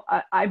know,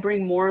 I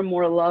bring more and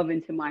more love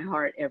into my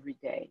heart every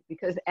day,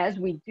 because as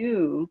we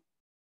do,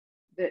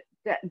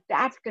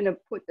 that's going to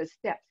put the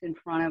steps in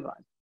front of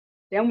us.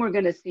 Then we're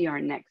going to see our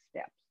next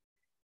steps.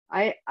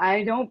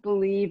 I don't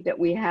believe that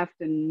we have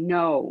to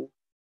know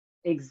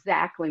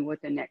exactly what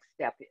the next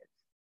step is.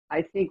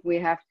 I think we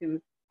have to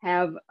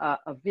have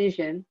a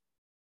vision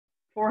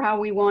for how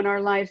we want our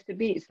lives to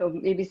be. So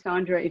maybe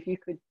Sandra, if you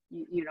could,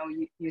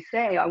 you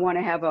say, I want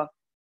to have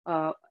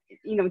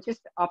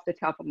just off the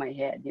top of my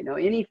head,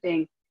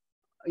 anything,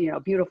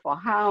 beautiful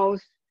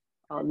house,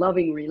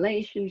 loving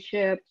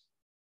relationships.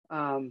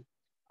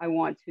 I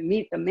want to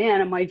meet the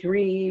man of my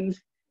dreams.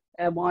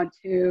 I want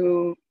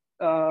to,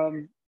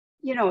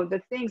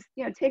 the things,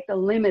 take the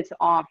limits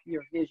off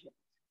your vision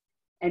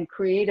and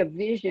create a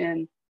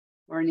vision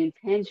or an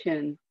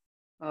intention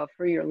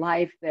for your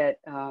life that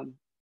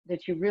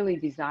you really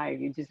desire.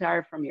 You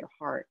desire from your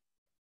heart,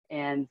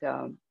 and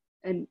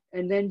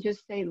then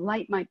just say,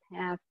 light my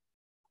path.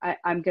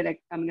 I'm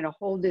gonna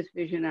hold this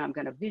vision, and I'm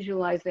gonna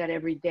visualize that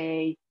every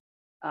day.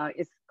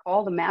 It's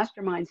called a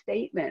mastermind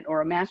statement,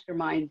 or a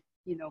mastermind,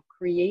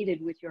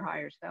 created with your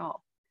higher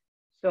self.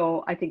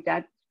 So I think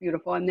that's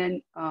beautiful.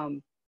 And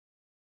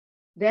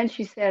then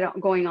she said,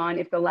 going on,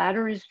 if the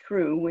latter is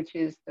true, which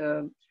is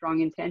the strong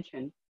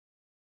intention,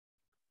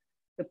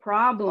 the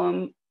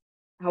problem,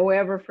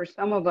 however, for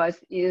some of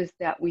us is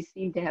that we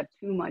seem to have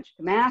too much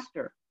to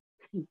master.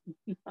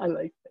 I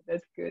like that.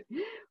 That's good.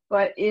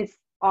 But it's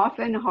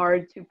often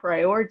hard to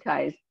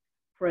prioritize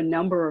for a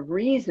number of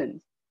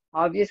reasons.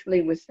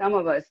 Obviously, with some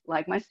of us,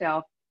 like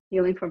myself,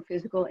 healing from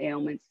physical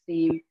ailments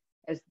seem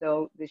as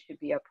though this should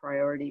be a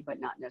priority, but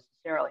not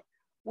necessarily.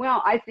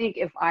 Well, I think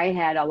if I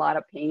had a lot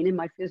of pain in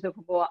my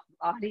physical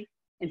body,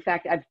 in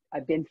fact,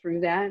 I've been through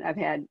that. I've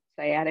had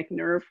sciatic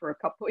nerve for a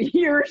couple of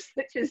years.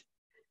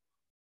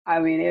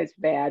 It's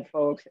bad,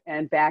 folks,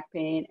 and back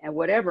pain and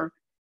whatever.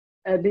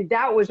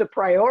 That was a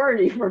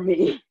priority for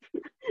me.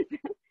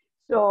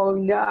 So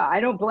no, I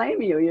don't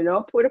blame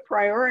you, put a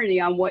priority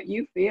on what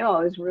you feel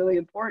is really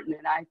important.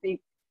 And I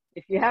think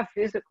if you have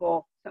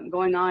something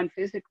going on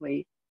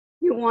physically,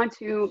 you want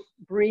to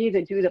breathe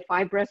and do the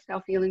 5 breath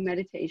self-healing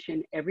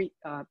meditation every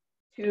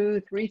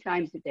 2-3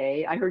 times a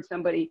day. I heard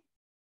somebody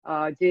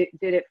did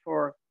it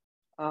for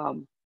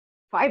 5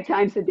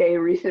 times a day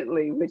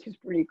recently, which is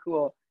pretty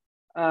cool.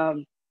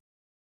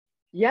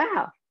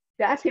 Yeah,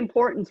 that's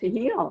important to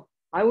heal,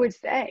 I would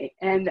say.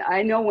 And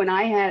I know when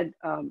I had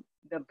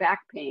the back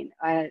pain,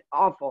 I had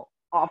awful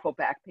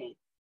back pain.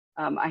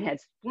 I had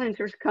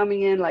splinters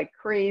coming in like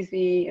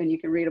crazy, and you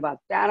can read about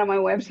that on my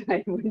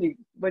website.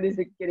 What is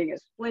it, getting a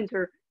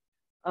splinter?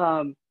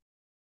 I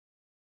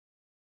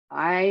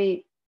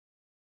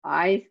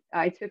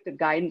took the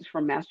guidance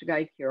from Master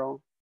Guide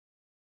Carol,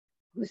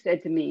 who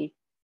said to me,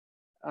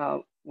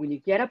 when you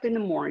get up in the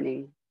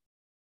morning,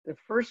 the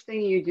first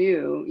thing you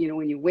do,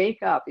 when you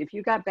wake up, if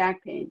you got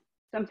back pain,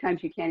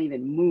 sometimes you can't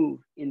even move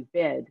in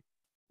bed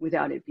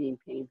without it being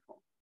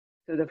painful.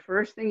 So the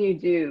first thing you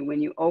do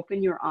when you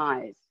open your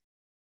eyes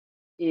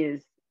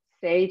is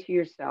say to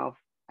yourself,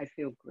 I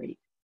feel great.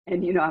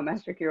 And you know how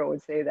Master Kira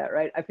would say that,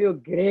 right? I feel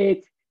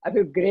great. I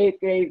feel great,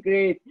 great,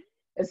 great.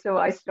 And so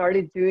I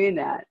started doing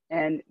that.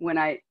 And when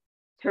I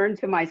turned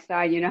to my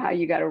side, you know how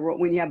you got to roll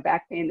when you have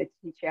back pain, they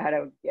teach you how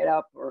to get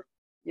up, or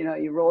you know,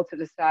 you roll to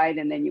the side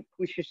and then you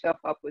push yourself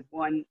up with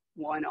one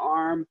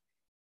arm.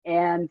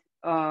 And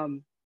I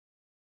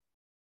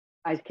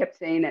kept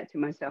saying that to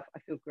myself. I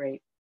feel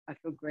great. I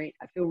feel great.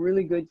 I feel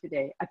really good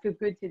today. I feel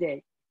good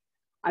today.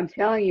 I'm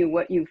telling you,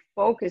 what you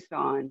focus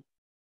on,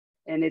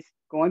 and it's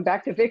going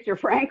back to Viktor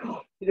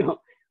Frankl, you know,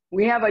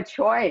 we have a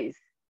choice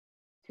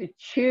to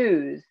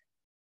choose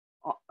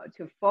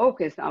to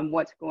focus on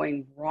what's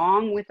going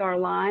wrong with our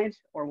lives,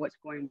 or what's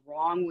going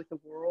wrong with the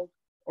world,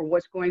 or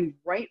what's going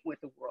right with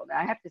the world.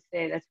 I have to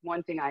say that's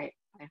one thing I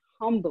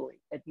humbly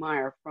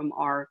admire from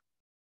our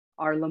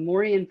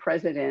Lemurian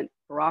president,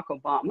 Barack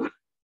Obama.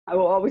 I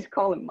will always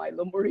call him my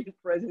Lemurian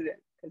president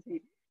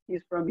because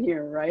he's from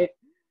here, right?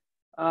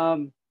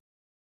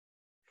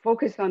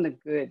 Focus on the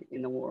good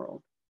in the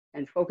world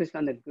and focus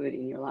on the good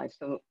in your life.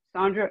 So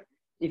Sandra,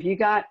 if you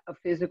got a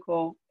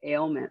physical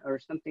ailment or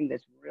something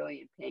that's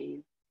really in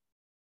pain,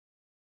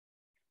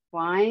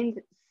 find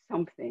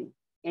something,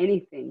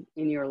 anything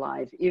in your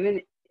life,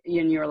 even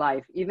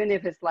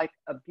if it's like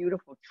a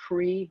beautiful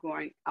tree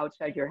growing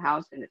outside your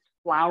house and it's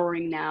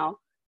flowering now,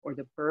 or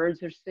the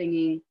birds are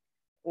singing,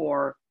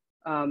 or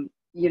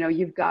you know,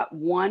 you've got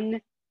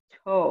one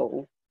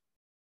toe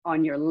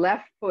on your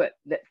left foot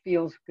that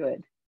feels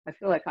good. I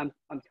feel like I'm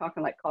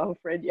talking like Carl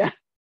Fred, yeah.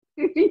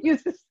 He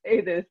used to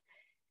say this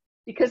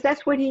because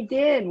that's what he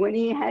did when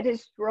he had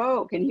his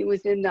stroke and he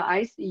was in the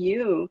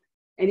ICU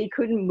and he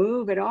couldn't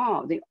move at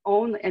all.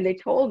 And they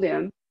told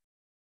him,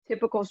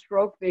 typical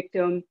stroke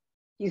victim,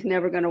 he's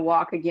never going to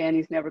walk again,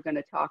 he's never going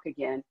to talk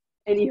again.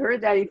 And he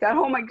heard that, he thought,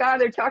 oh my God,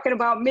 they're talking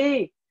about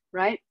me,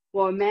 right?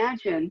 Well,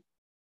 imagine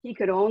he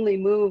could only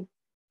move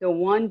the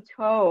one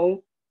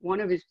toe, one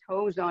of his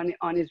toes on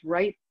his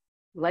right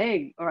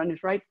leg or on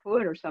his right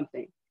foot or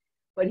something.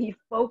 But he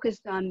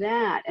focused on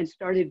that and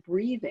started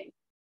breathing.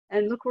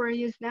 And look where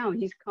he is now.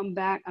 He's come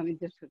back. I mean,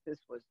 this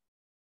was,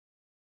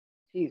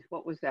 geez,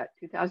 what was that?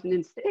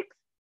 2006?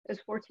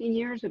 That's 14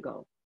 years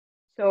ago.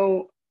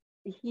 So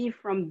he,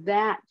 from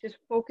that, just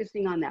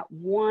focusing on that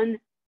one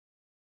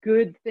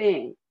good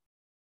thing,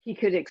 he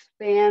could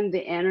expand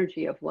the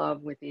energy of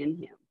love within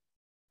him.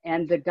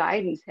 And the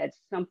guidance had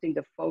something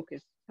to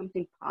focus,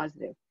 something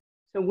positive.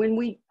 So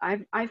when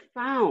I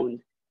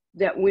found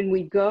that when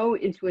we go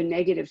into a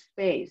negative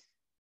space,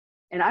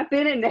 and I've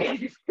been in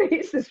negative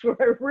spaces where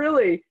I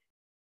really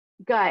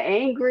got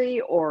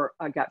angry, or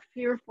I got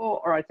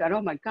fearful, or I thought,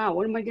 oh my God,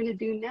 what am I going to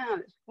do now?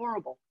 It's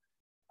horrible.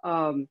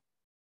 The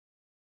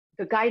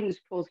guidance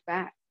pulls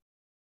back.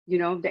 You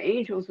know, the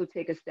angels will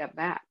take a step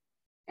back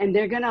and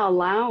they're going to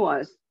allow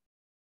us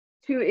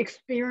to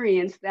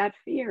experience that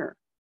fear,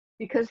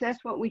 because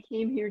that's what we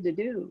came here to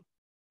do.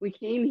 We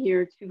came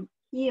here to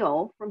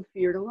heal from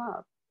fear to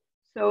love.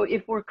 So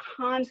if we're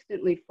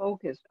constantly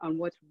focused on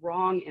what's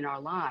wrong in our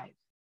lives,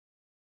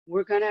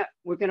 we're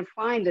gonna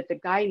find that the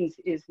guidance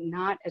is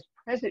not as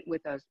present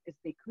with us as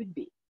they could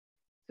be.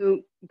 So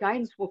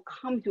guidance will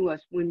come to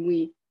us when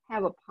we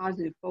have a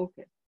positive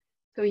focus.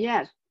 So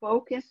yes,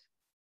 focus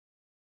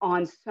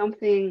on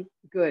something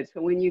good.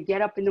 So when you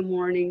get up in the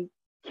morning,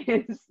 you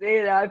can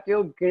say that I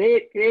feel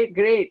great, great,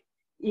 great.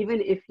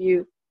 Even if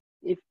you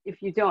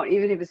don't,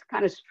 even if it's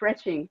kind of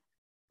stretching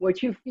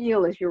what you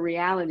feel is your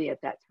reality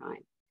at that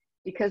time.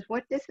 Because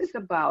what this is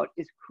about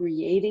is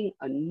creating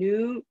a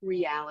new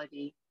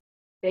reality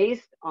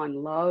based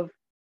on love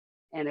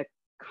and a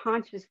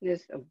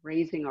consciousness of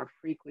raising our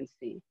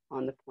frequency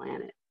on the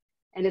planet.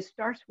 And it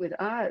starts with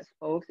us,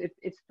 folks.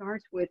 It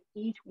starts with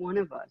each one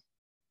of us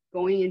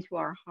going into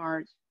our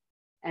hearts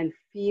and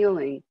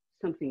feeling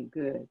something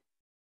good,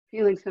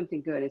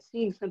 and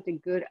seeing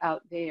something good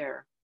out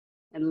there,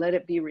 and let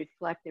it be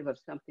reflective of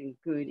something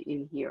good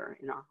in here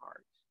in our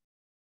hearts.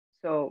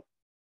 So,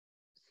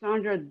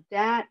 Sandra,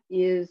 that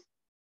is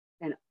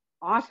an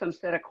awesome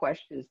set of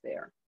questions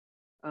there.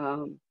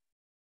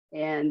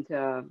 And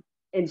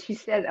she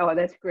said, oh,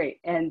 that's great.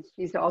 And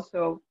she's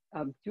also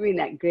doing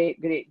that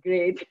great, great,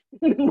 great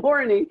in the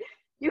morning.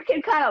 You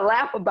can kind of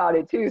laugh about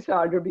it too,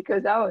 Sandra,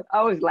 because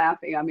I was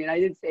laughing. I mean, I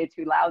didn't say it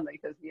too loudly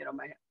because, you know,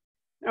 I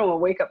don't want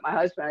to wake up my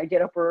husband. I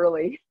get up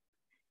early.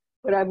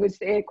 But I would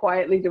say it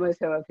quietly to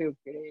myself, I feel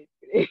great,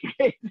 great,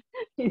 great.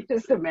 You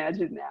just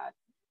imagine that.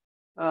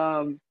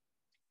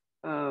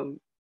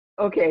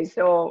 Okay,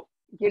 so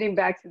getting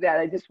back to that,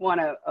 I just want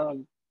to,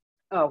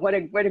 what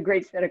a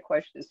great set of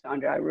questions,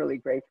 Sandra. I'm really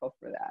grateful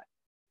for that.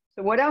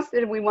 So what else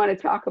did we want to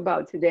talk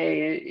about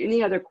today?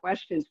 Any other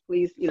questions,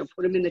 please, you know,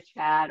 put them in the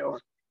chat, or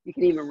you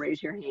can even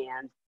raise your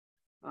hand.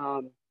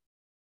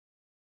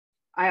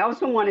 I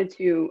also wanted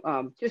to,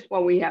 just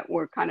while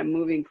we're kind of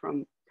moving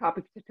from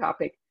topic to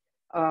topic,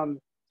 I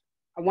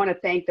want to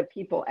thank the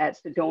people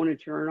at Sedona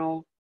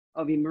Journal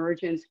of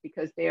Emergence,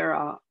 because we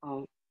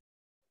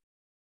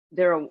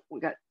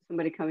got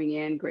somebody coming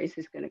in. Grace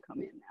is going to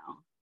come in now.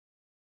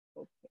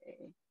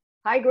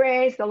 Hi,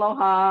 Grace.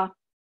 Aloha.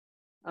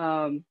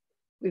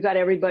 We've got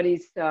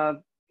everybody's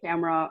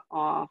camera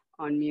off,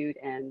 on mute,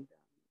 and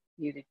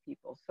muted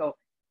people. So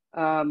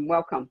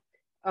welcome.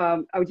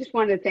 I just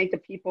wanted to thank the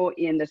people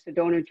in the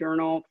Sedona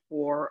Journal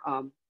for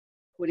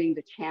putting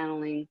the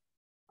channeling,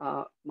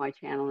 my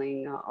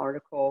channeling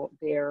article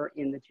there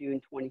in the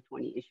June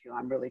 2020 issue.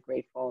 I'm really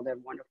grateful. They're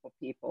wonderful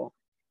people.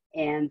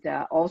 And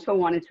also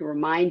wanted to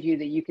remind you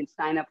that you can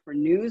sign up for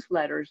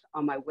newsletters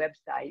on my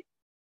website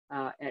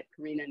at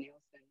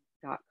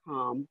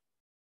KarinnaNielsen.com.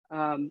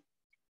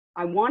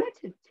 I wanted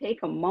to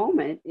take a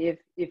moment, if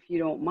you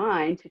don't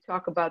mind, to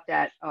talk about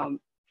that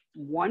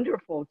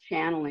wonderful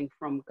channeling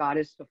from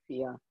Goddess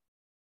Sophia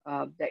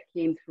that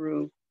came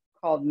through,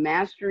 called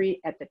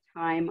Mastery at the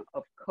Time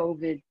of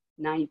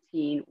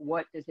COVID-19.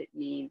 What does it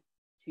mean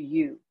to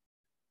you?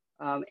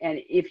 And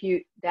if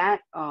you, that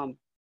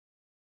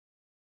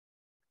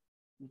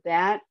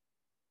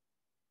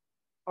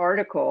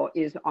article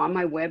is on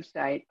my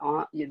website.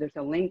 There's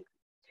a link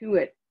to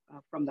it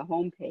from the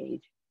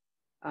homepage.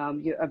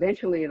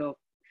 Eventually it'll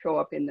show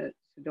up in the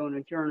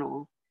Sedona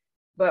Journal,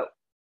 but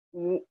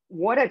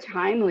what a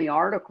timely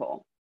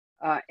article,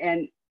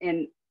 and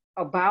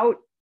about,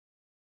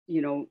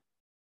 you know,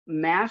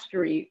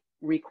 mastery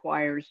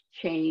requires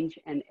change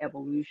and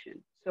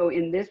evolution. So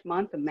in this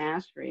month of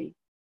mastery,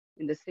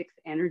 in the sixth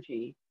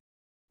energy,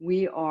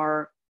 we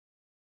are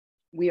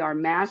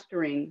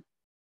mastering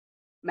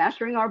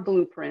our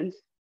blueprints.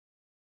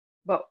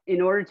 But in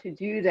order to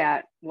do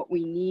that, what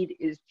we need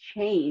is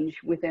change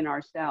within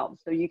ourselves.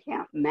 So you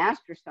can't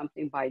master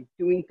something by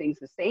doing things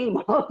the same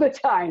all the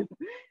time.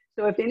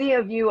 So if any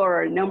of you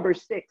are a number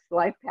 6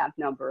 life path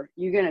number,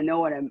 you're going to know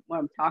what I'm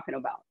talking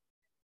about.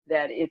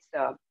 That it's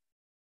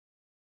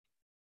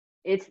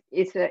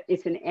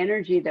an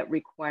energy that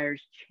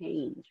requires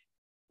change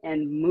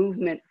and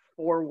movement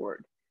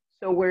forward.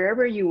 So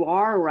wherever you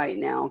are right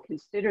now,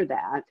 consider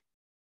that.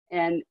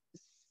 And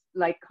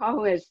like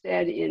Kahu has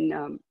said in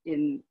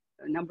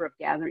a number of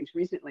gatherings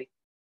recently,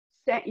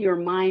 set your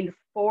mind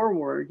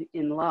forward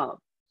in love.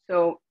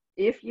 So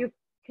if you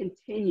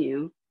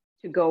continue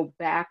to go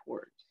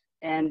backwards,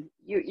 and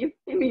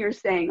maybe you're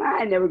saying,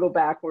 I never go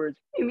backwards.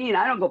 What do you mean?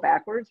 I don't go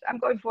backwards. I'm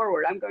going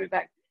forward. I'm going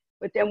back.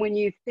 But then when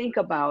you think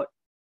about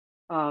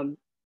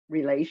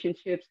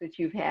relationships that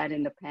you've had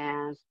in the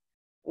past,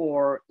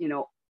 or, you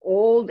know,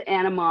 old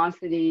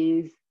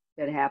animosities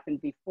that happened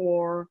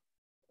before,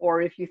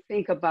 or if you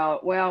think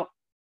about, well,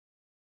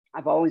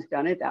 I've always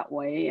done it that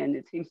way and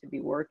it seems to be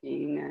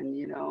working, and,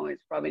 you know,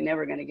 it's probably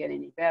never going to get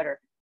any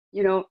better.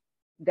 You know,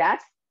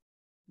 that's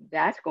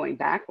going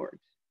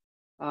backwards.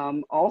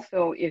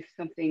 Also, if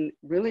something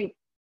really,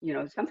 you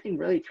know, something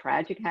really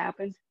tragic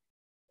happens,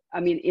 I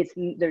mean,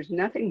 there's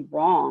nothing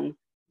wrong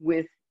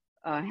with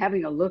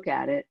having a look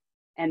at it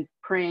and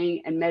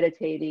praying and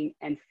meditating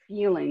and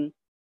feeling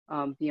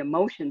the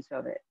emotions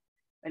of it.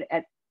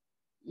 But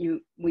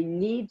we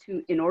need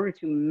to, in order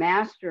to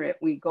master it,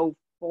 we go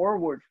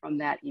forward from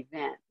that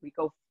event. We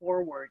go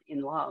forward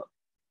in love.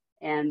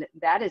 And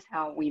that is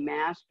how we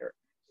master.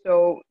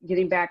 So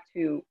getting back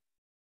to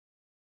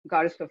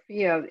Goddess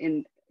Sophia,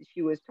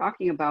 she was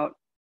talking about,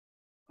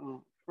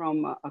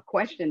 from a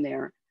question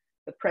there,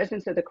 the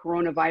presence of the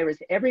coronavirus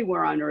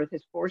everywhere on earth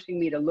is forcing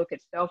me to look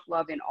at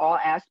self-love in all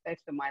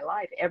aspects of my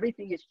life.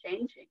 Everything is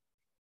changing.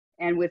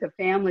 And with a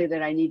family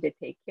that I need to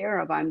take care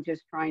of, I'm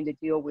just trying to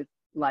deal with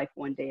life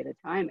one day at a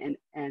time.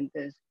 And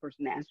this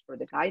person asked for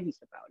the guidance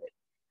about it.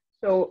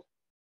 So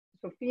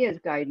Sophia's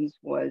guidance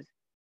was,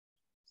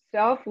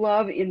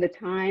 self-love in the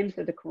times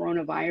of the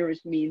coronavirus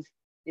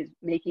is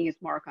making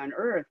its mark on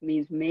earth,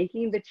 means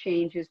making the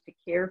changes to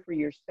care for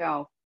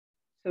yourself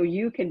so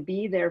you can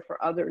be there for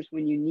others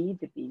when you need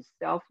to be.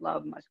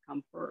 Self-love must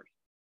come first.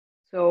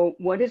 So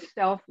what does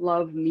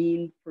self-love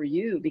mean for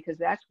you? Because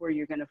that's where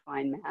you're going to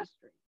find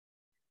mastery.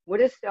 What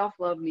does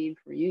self-love mean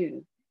for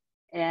you?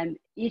 And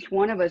each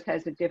one of us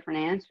has a different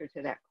answer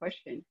to that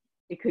question.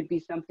 It could be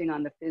something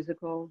on the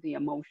physical, the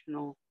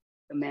emotional,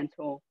 the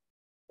mental,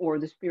 or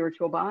the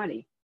spiritual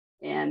body.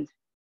 And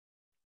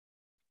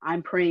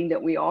I'm praying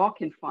that we all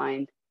can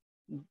find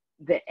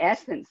the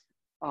essence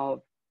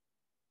of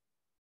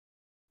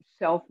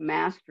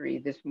self-mastery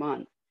this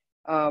month.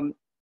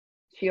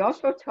 She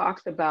also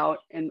talks about,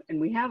 and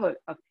we have a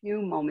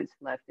few moments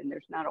left, and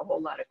there's not a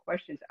whole lot of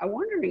questions. I'm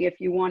wondering if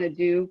you want to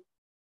do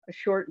a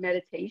short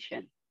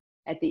meditation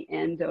at the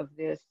end of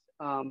this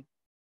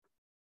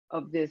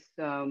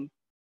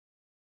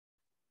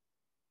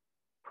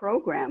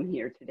program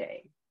here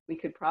today. We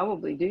could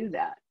probably do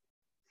that.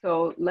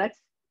 So let's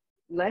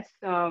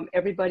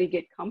everybody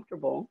get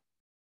comfortable.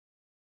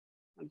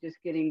 I'm just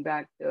getting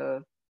back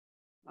to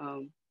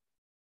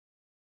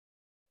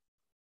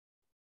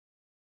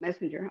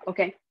Messenger.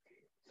 Okay.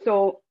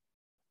 So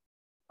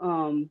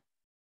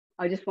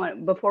I just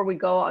want, before we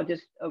go, I'll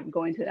just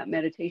go into that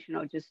meditation.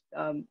 I'll just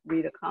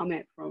read a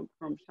comment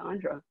from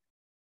Sandra.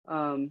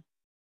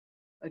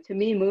 To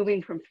me,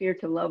 moving from fear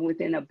to love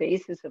within a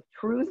basis of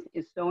truth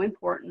is so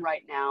important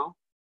right now,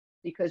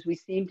 because we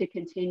seem to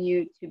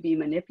continue to be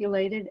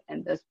manipulated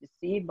and thus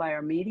deceived by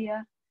our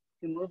media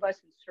to move us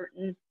in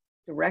certain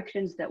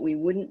directions that we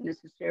wouldn't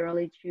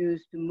necessarily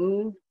choose to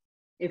move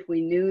if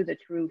we knew the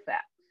true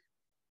facts.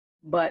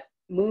 But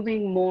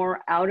moving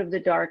more out of the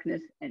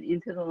darkness and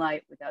into the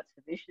light without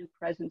sufficient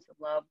presence of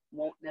love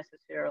won't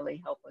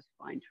necessarily help us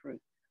find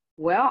truth.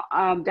 Well,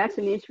 that's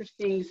an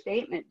interesting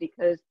statement,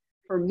 because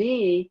for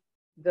me,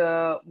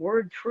 the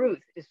word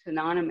truth is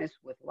synonymous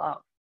with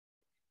love.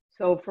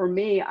 So for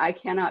me, I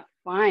cannot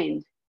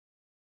find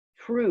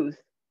truth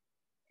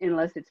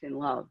unless it's in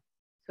love.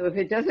 So if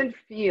it doesn't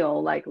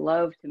feel like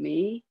love to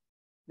me,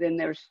 then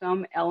there's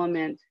some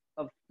element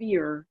of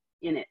fear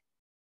in it.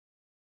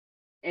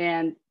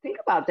 And think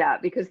about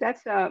that, because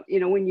that's,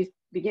 when you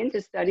begin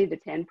to study the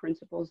 10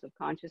 principles of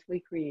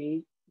consciously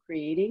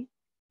creating,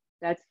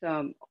 that's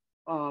from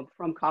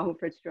Kahu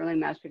Fritz-Sterling,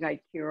 Master Guide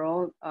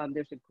Kirill.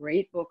 There's a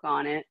great book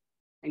on it,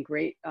 and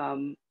great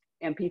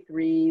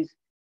MP3s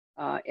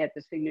at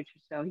the Signature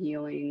Cell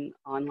Healing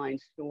online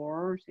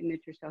store,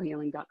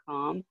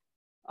 signaturecellhealing.com.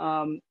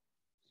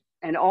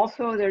 And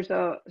also there's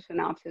a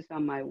synopsis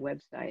on my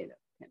website of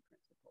 10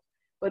 principles.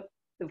 But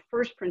the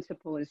first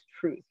principle is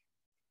truth.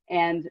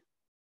 And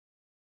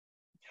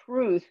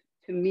truth,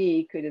 to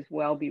me, could as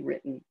well be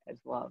written as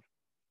love.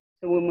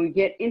 So when we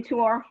get into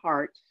our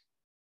hearts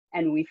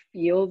and we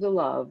feel the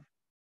love,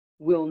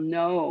 we'll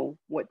know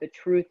what the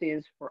truth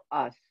is for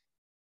us.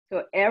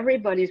 So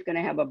everybody's going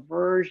to have a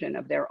version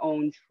of their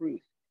own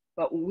truth.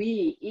 But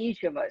we,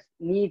 each of us,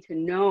 need to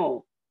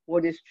know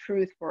what is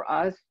truth for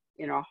us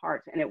in our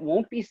hearts. And it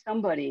won't be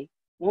something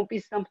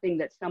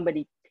that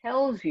somebody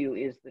tells you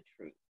is the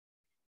truth.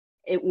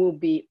 It will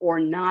be, or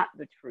not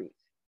the truth.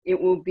 It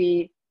will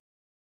be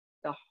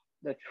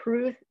the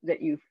truth that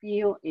you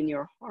feel in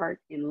your heart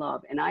in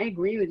love. And I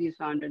agree with you,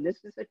 Sandra.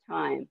 This is a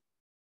time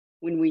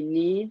when we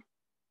need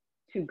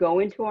to go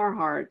into our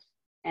hearts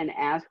and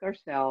ask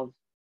ourselves,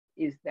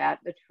 is that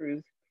the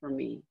truth for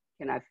me?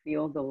 Can I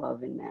feel the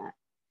love in that?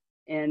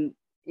 And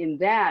in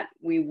that,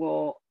 we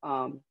will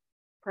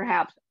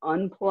perhaps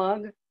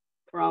unplug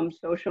from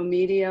social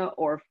media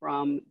or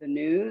from the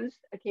news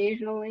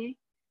occasionally.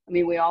 I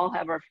mean, we all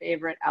have our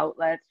favorite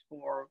outlets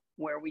for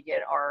where we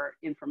get our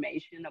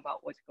information about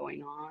what's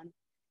going on.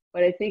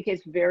 But I think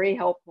it's very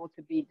helpful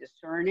to be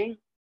discerning.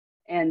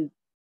 And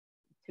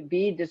to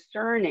be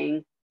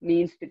discerning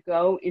means to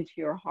go into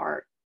your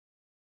heart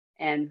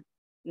and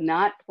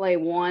not play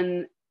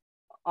one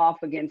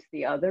off against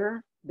the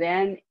other.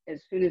 Then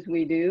as soon as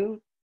we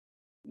do,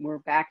 we're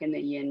back in the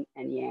yin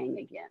and yang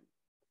again.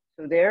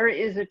 So there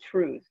is a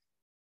truth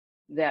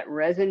that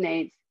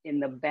resonates in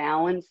the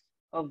balance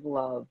of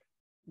love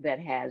that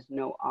has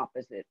no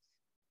opposites.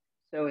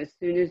 So as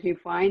soon as you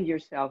find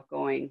yourself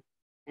going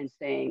and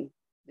saying,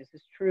 this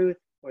is truth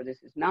or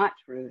this is not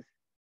truth,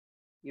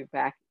 you're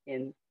back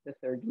in the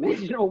third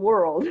dimensional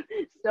world.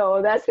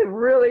 So that's a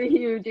really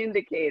huge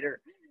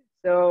indicator.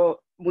 So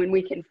when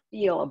we can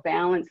feel a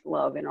balanced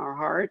love in our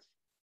hearts,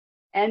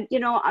 and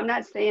I'm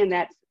not saying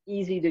that's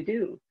easy to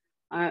do.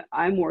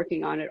 I'm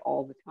working on it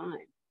all the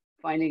time,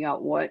 finding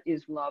out what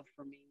is love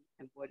for me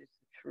and what is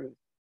the truth.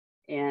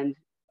 And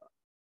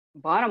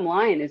bottom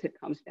line is, it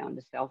comes down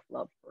to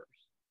self-love first.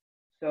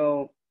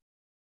 So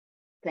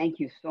thank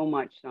you so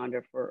much,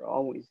 Sandra, for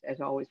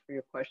as always, for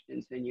your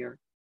questions and your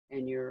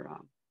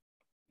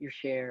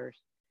shares.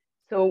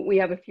 So we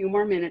have a few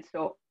more minutes.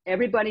 So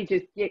everybody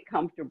just get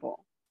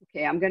comfortable.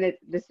 Okay,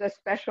 this is a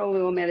special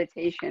little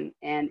meditation,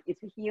 and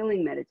it's a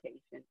healing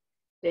meditation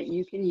that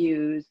you can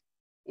use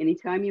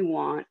anytime you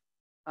want.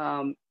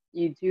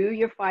 You do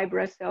your 5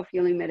 breath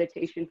self-healing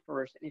meditation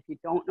first. And if you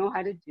don't know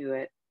how to do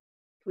it,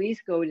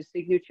 please go to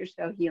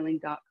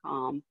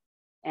signaturecellhealing.com,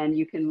 and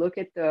you can look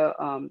at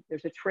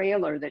there's a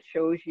trailer that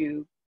shows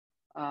you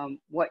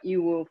what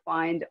you will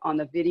find on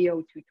the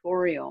video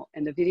tutorial.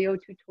 And the video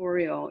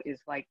tutorial is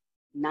like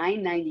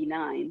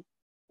 $9.99,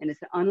 and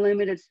it's an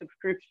unlimited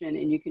subscription,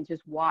 and you can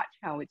just watch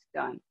how it's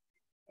done.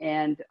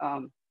 And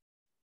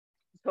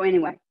so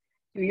anyway,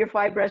 do your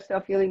 5 breath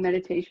self-healing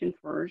meditation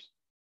first.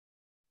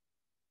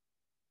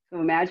 So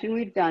imagine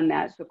we've done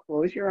that. So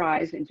close your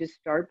eyes and just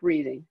start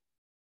breathing.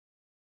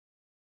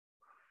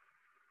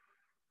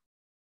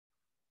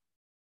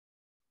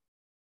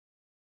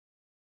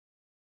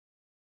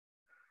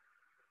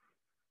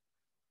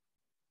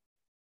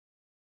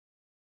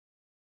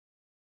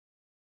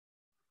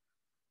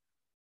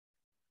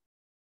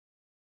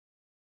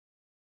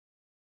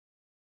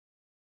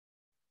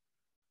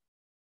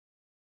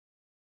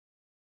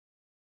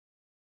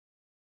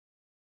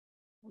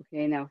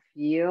 Okay, now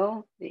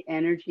feel the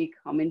energy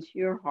come into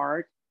your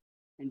heart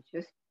and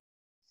just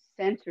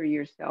center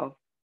yourself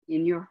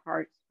in your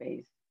heart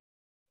space.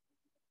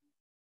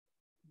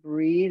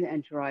 Breathe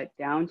and draw it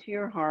down to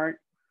your heart.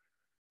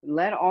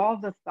 Let all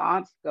the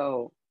thoughts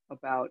go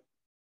about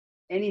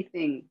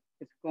anything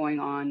that's going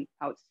on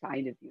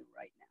outside of you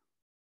right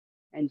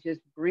now. And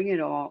just bring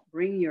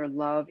your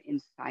love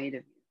inside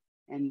of you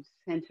and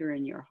center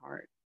in your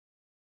heart.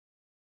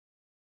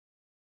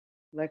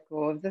 Let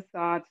go of the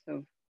thoughts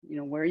of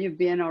where you've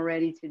been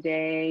already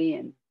today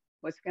and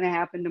what's going to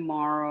happen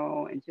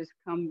tomorrow, and just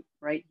come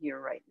right here,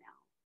 right now.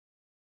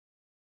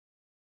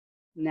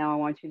 Now I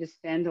want you to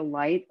send a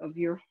light of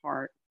your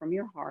heart, from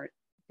your heart,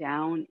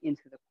 down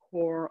into the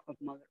core of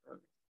Mother Earth.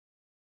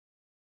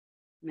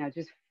 Now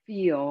just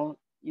feel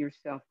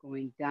yourself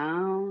going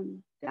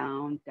down,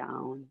 down,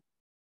 down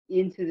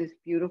into this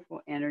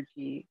beautiful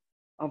energy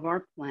of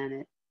our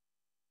planet,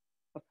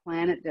 a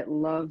planet that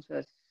loves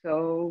us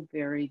so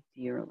very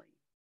dearly.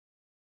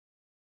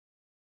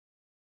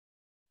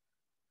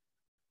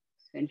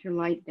 Send your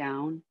light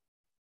down,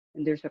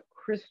 and there's a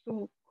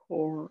crystal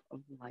core of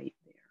light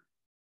there.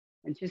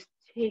 And just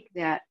take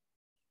that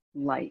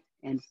light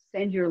and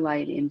send your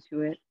light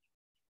into it.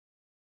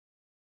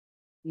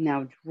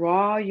 Now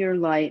draw your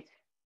light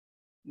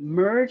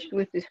merged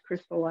with this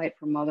crystal light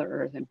from Mother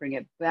Earth and bring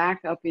it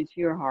back up into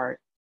your heart.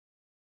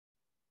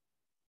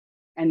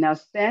 And now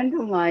send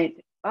the light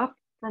up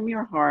from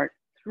your heart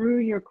through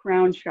your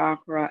crown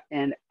chakra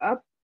and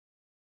up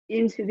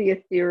into the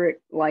etheric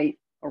light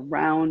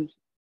around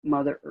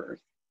Mother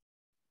Earth.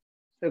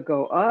 So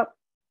go up,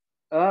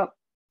 up,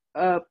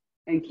 up,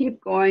 and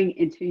keep going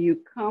until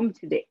you come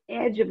to the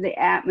edge of the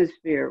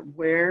atmosphere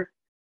where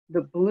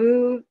the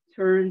blue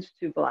turns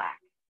to black.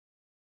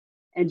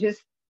 And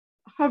just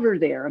hover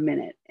there a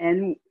minute.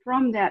 And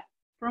from that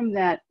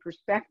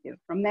perspective,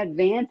 from that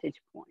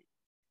vantage point,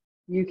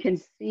 you can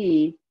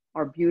see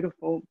our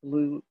beautiful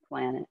blue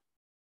planet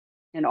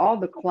and all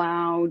the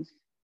clouds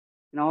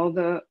and all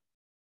the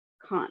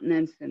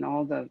continents and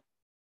all the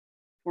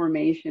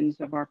formations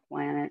of our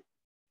planet.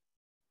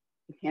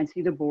 You can't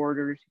see the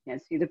borders, you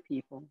can't see the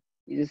people,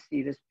 you just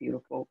see this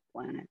beautiful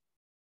planet.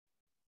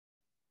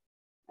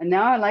 And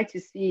now I'd like to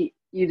see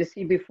you to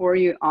see before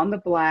you on the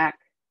black,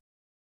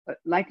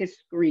 like a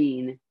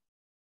screen.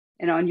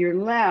 And on your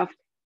left,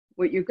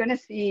 what you're going to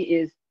see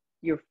is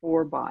your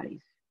four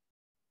bodies.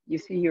 You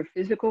see your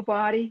physical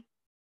body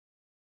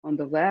on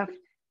the left.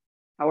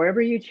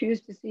 However you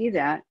choose to see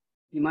that,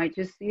 you might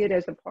just see it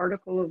as a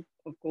particle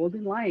of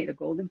golden light, a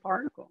golden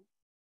particle.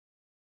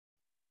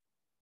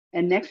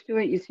 And next to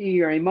it, you see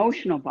your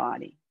emotional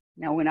body.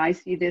 Now, when I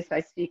see this,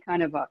 I see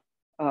kind of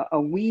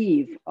a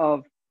weave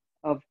of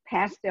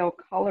pastel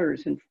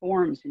colors and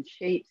forms and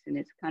shapes, and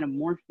it's kind of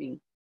morphing.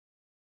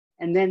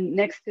 And then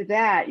next to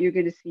that, you're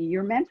going to see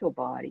your mental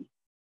body.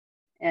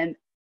 And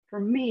for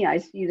me, I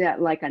see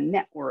that like a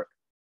network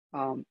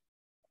of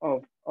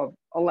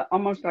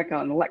almost like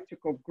an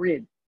electrical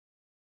grid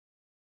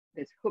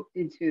that's hooked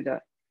into the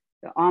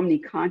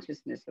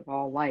omni-consciousness of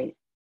all light.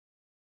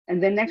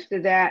 And then next to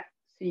that,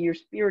 see your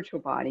spiritual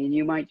body, and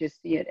you might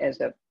just see it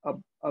as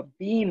a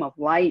beam of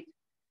light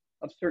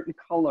of certain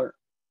color,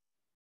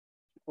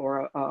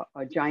 or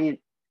a giant,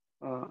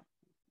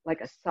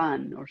 like a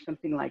sun or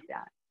something like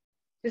that.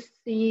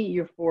 Just see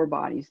your four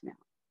bodies now.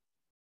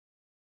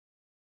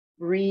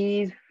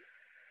 Breathe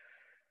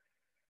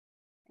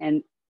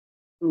and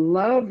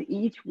love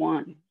each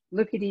one.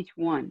 Look at each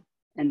one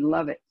and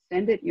love it.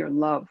 Send it your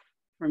love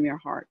from your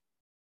heart.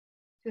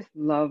 Just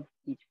love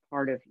each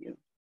part of you.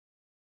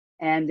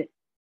 And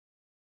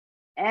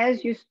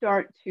as you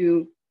start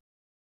to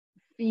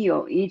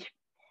feel each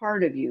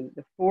part of you,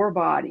 the four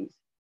bodies,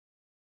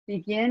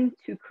 begin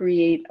to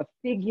create a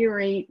figure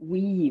eight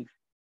weave.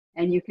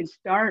 And you can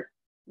start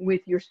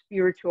with your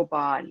spiritual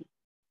body.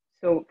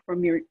 So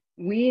from your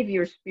weave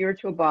your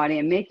spiritual body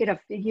and make it a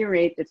figure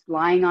eight that's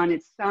lying on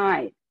its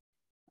side,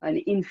 an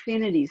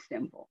infinity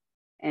symbol,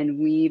 and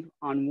weave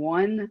on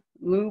one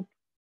loop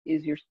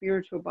is your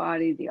spiritual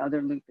body, the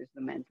other loop is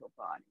the mental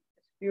body.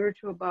 The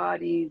spiritual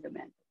body, the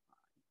mental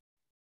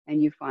body.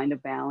 And you find a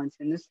balance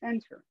in the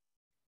center.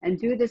 And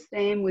do the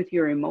same with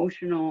your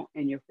emotional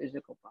and your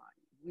physical body.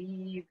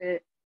 Weave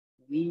it,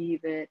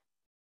 weave it,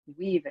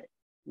 weave it.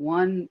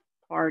 One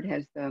part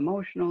has the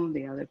emotional,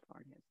 the other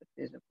part has the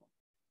physical.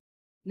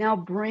 Now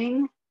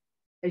bring,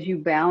 as you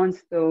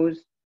balance those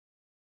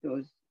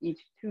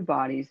each two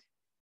bodies,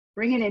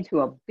 bring it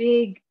into a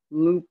big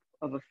loop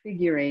of a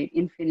figure eight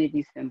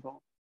infinity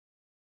symbol.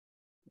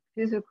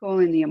 The physical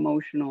and the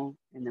emotional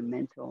and the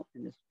mental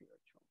and the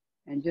spiritual.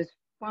 And just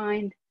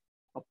find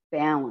a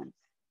balance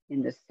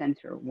in the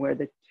center where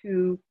the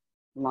two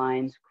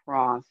lines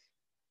cross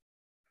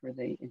for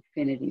the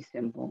infinity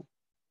symbol.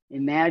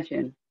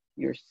 Imagine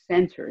you're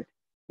centered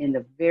in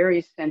the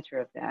very center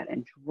of that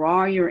and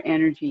draw your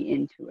energy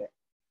into it.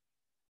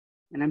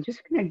 And I'm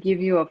just going to give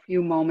you a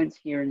few moments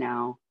here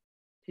now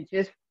to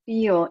just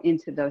feel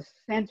into the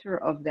center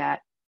of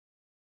that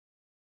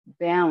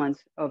balance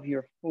of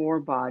your four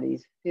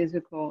bodies,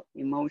 physical,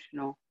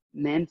 emotional,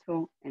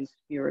 mental, and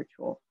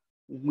spiritual,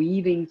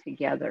 weaving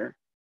together.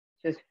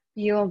 Just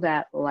feel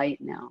that light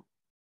now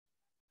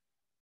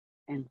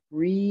and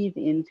breathe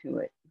into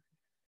it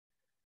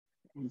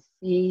and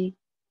see,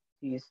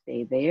 do you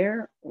stay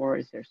there, or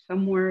is there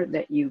somewhere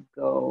that you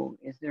go?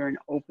 Is there an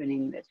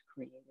opening that's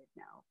created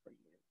now for you?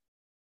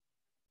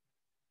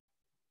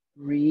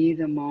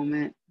 Breathe a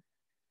moment.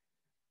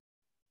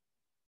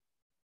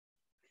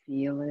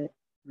 Feel it.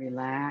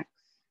 Relax,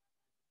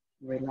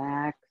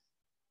 relax,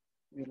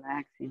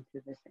 relax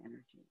into this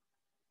energy.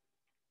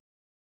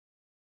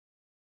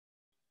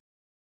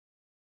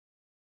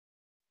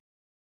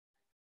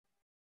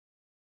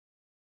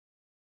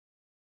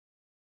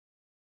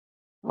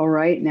 All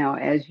right, now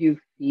as you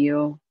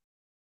feel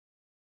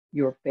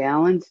your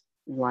balanced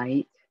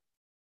light,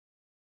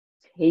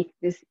 take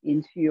this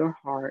into your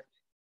heart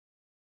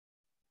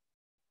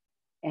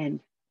and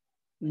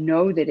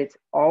know that it's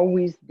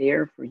always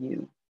there for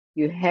you.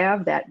 You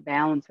have that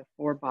balance of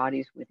 4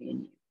 bodies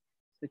within you.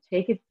 So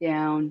take it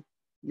down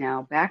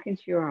now back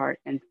into your heart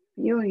and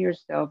feel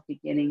yourself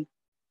beginning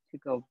to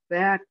go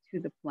back to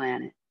the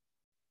planet,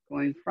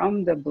 going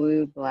from the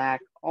blue,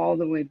 black, all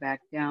the way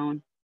back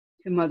down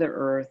to Mother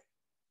Earth.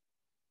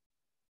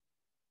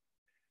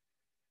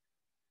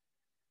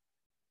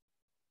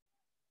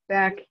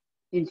 Back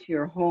into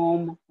your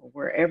home, or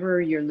wherever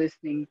you're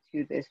listening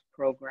to this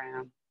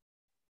program.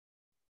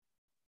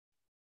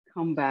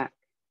 Come back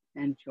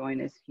and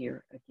join us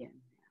here again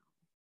now.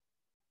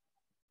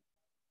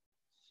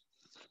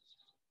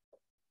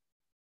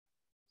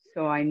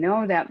 So I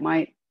know that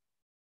might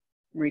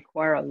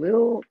require a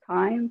little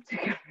time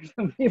for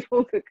some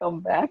people to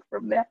come back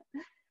from that.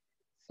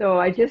 So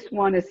I just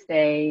want to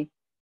say,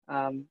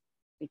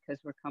 because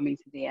we're coming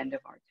to the end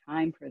of our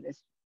time for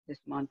this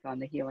month on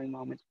the Healing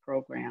Moments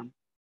program,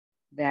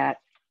 that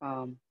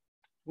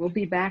we'll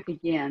be back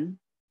again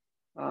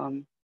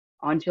on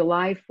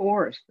July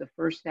 4th, the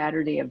first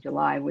Saturday of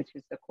July, which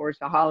is, of course,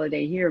 a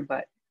holiday here,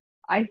 but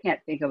I can't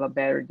think of a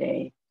better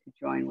day to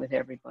join with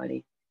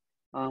everybody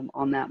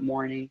on that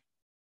morning.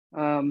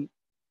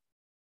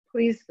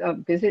 Please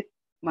visit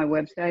my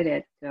website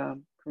at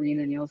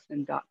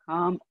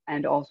KarinnaNielsen.com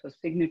and also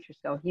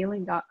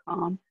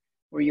signaturecellhealing.com,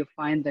 where you'll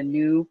find the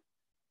new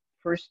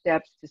First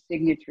Steps to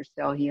Signature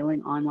Cell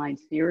Healing online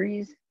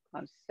series,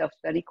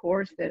 self-study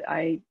course that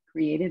I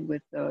created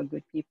with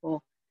good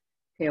people,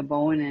 Theo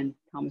Bowen and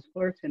Thomas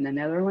Flerks in the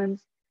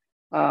Netherlands.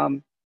 I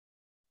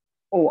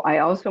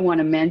also want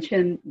to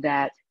mention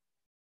that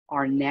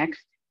our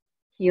next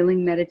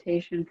healing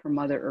meditation for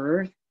Mother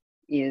Earth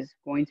is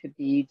going to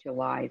be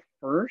July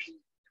 1st,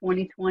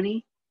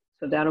 2020.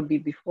 So that'll be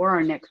before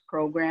our next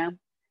program.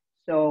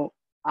 So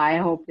I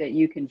hope that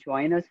you can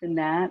join us in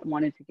that. I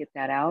wanted to get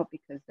that out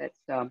because that's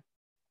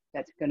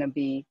going to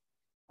be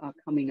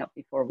coming up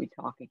before we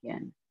talk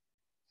again.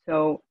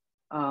 So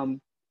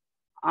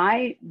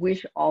I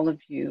wish all of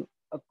you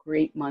a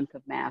great month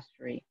of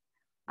mastery.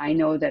 I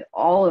know that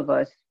all of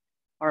us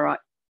are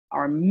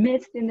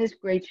midst in this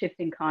great shift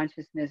in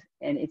consciousness,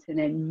 and it's an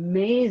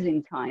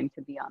amazing time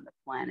to be on the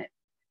planet.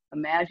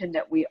 Imagine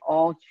that we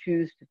all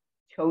chose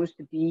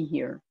to be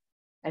here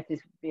at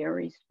this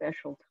very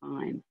special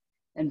time.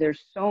 And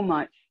there's so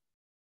much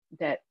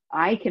that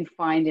I can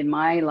find in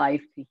my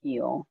life to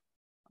heal.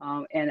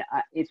 And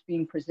it's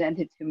being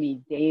presented to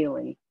me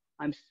daily.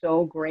 I'm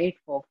so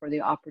grateful for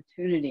the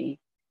opportunity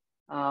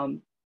to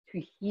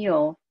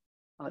heal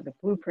the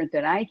blueprint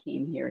that I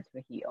came here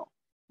to heal.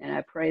 And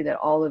I pray that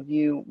all of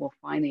you will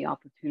find the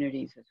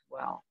opportunities as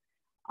well.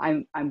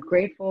 I'm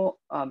grateful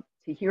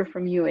to hear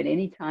from you at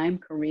any time,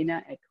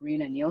 Karinna at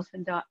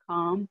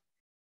KarinnaNielsen.com.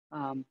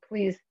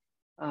 Please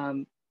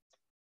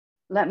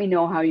let me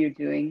know how you're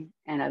doing,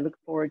 and I look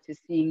forward to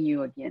seeing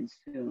you again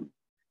soon.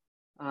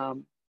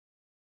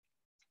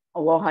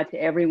 Aloha to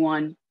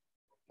everyone,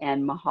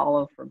 and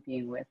mahalo for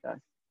being with us.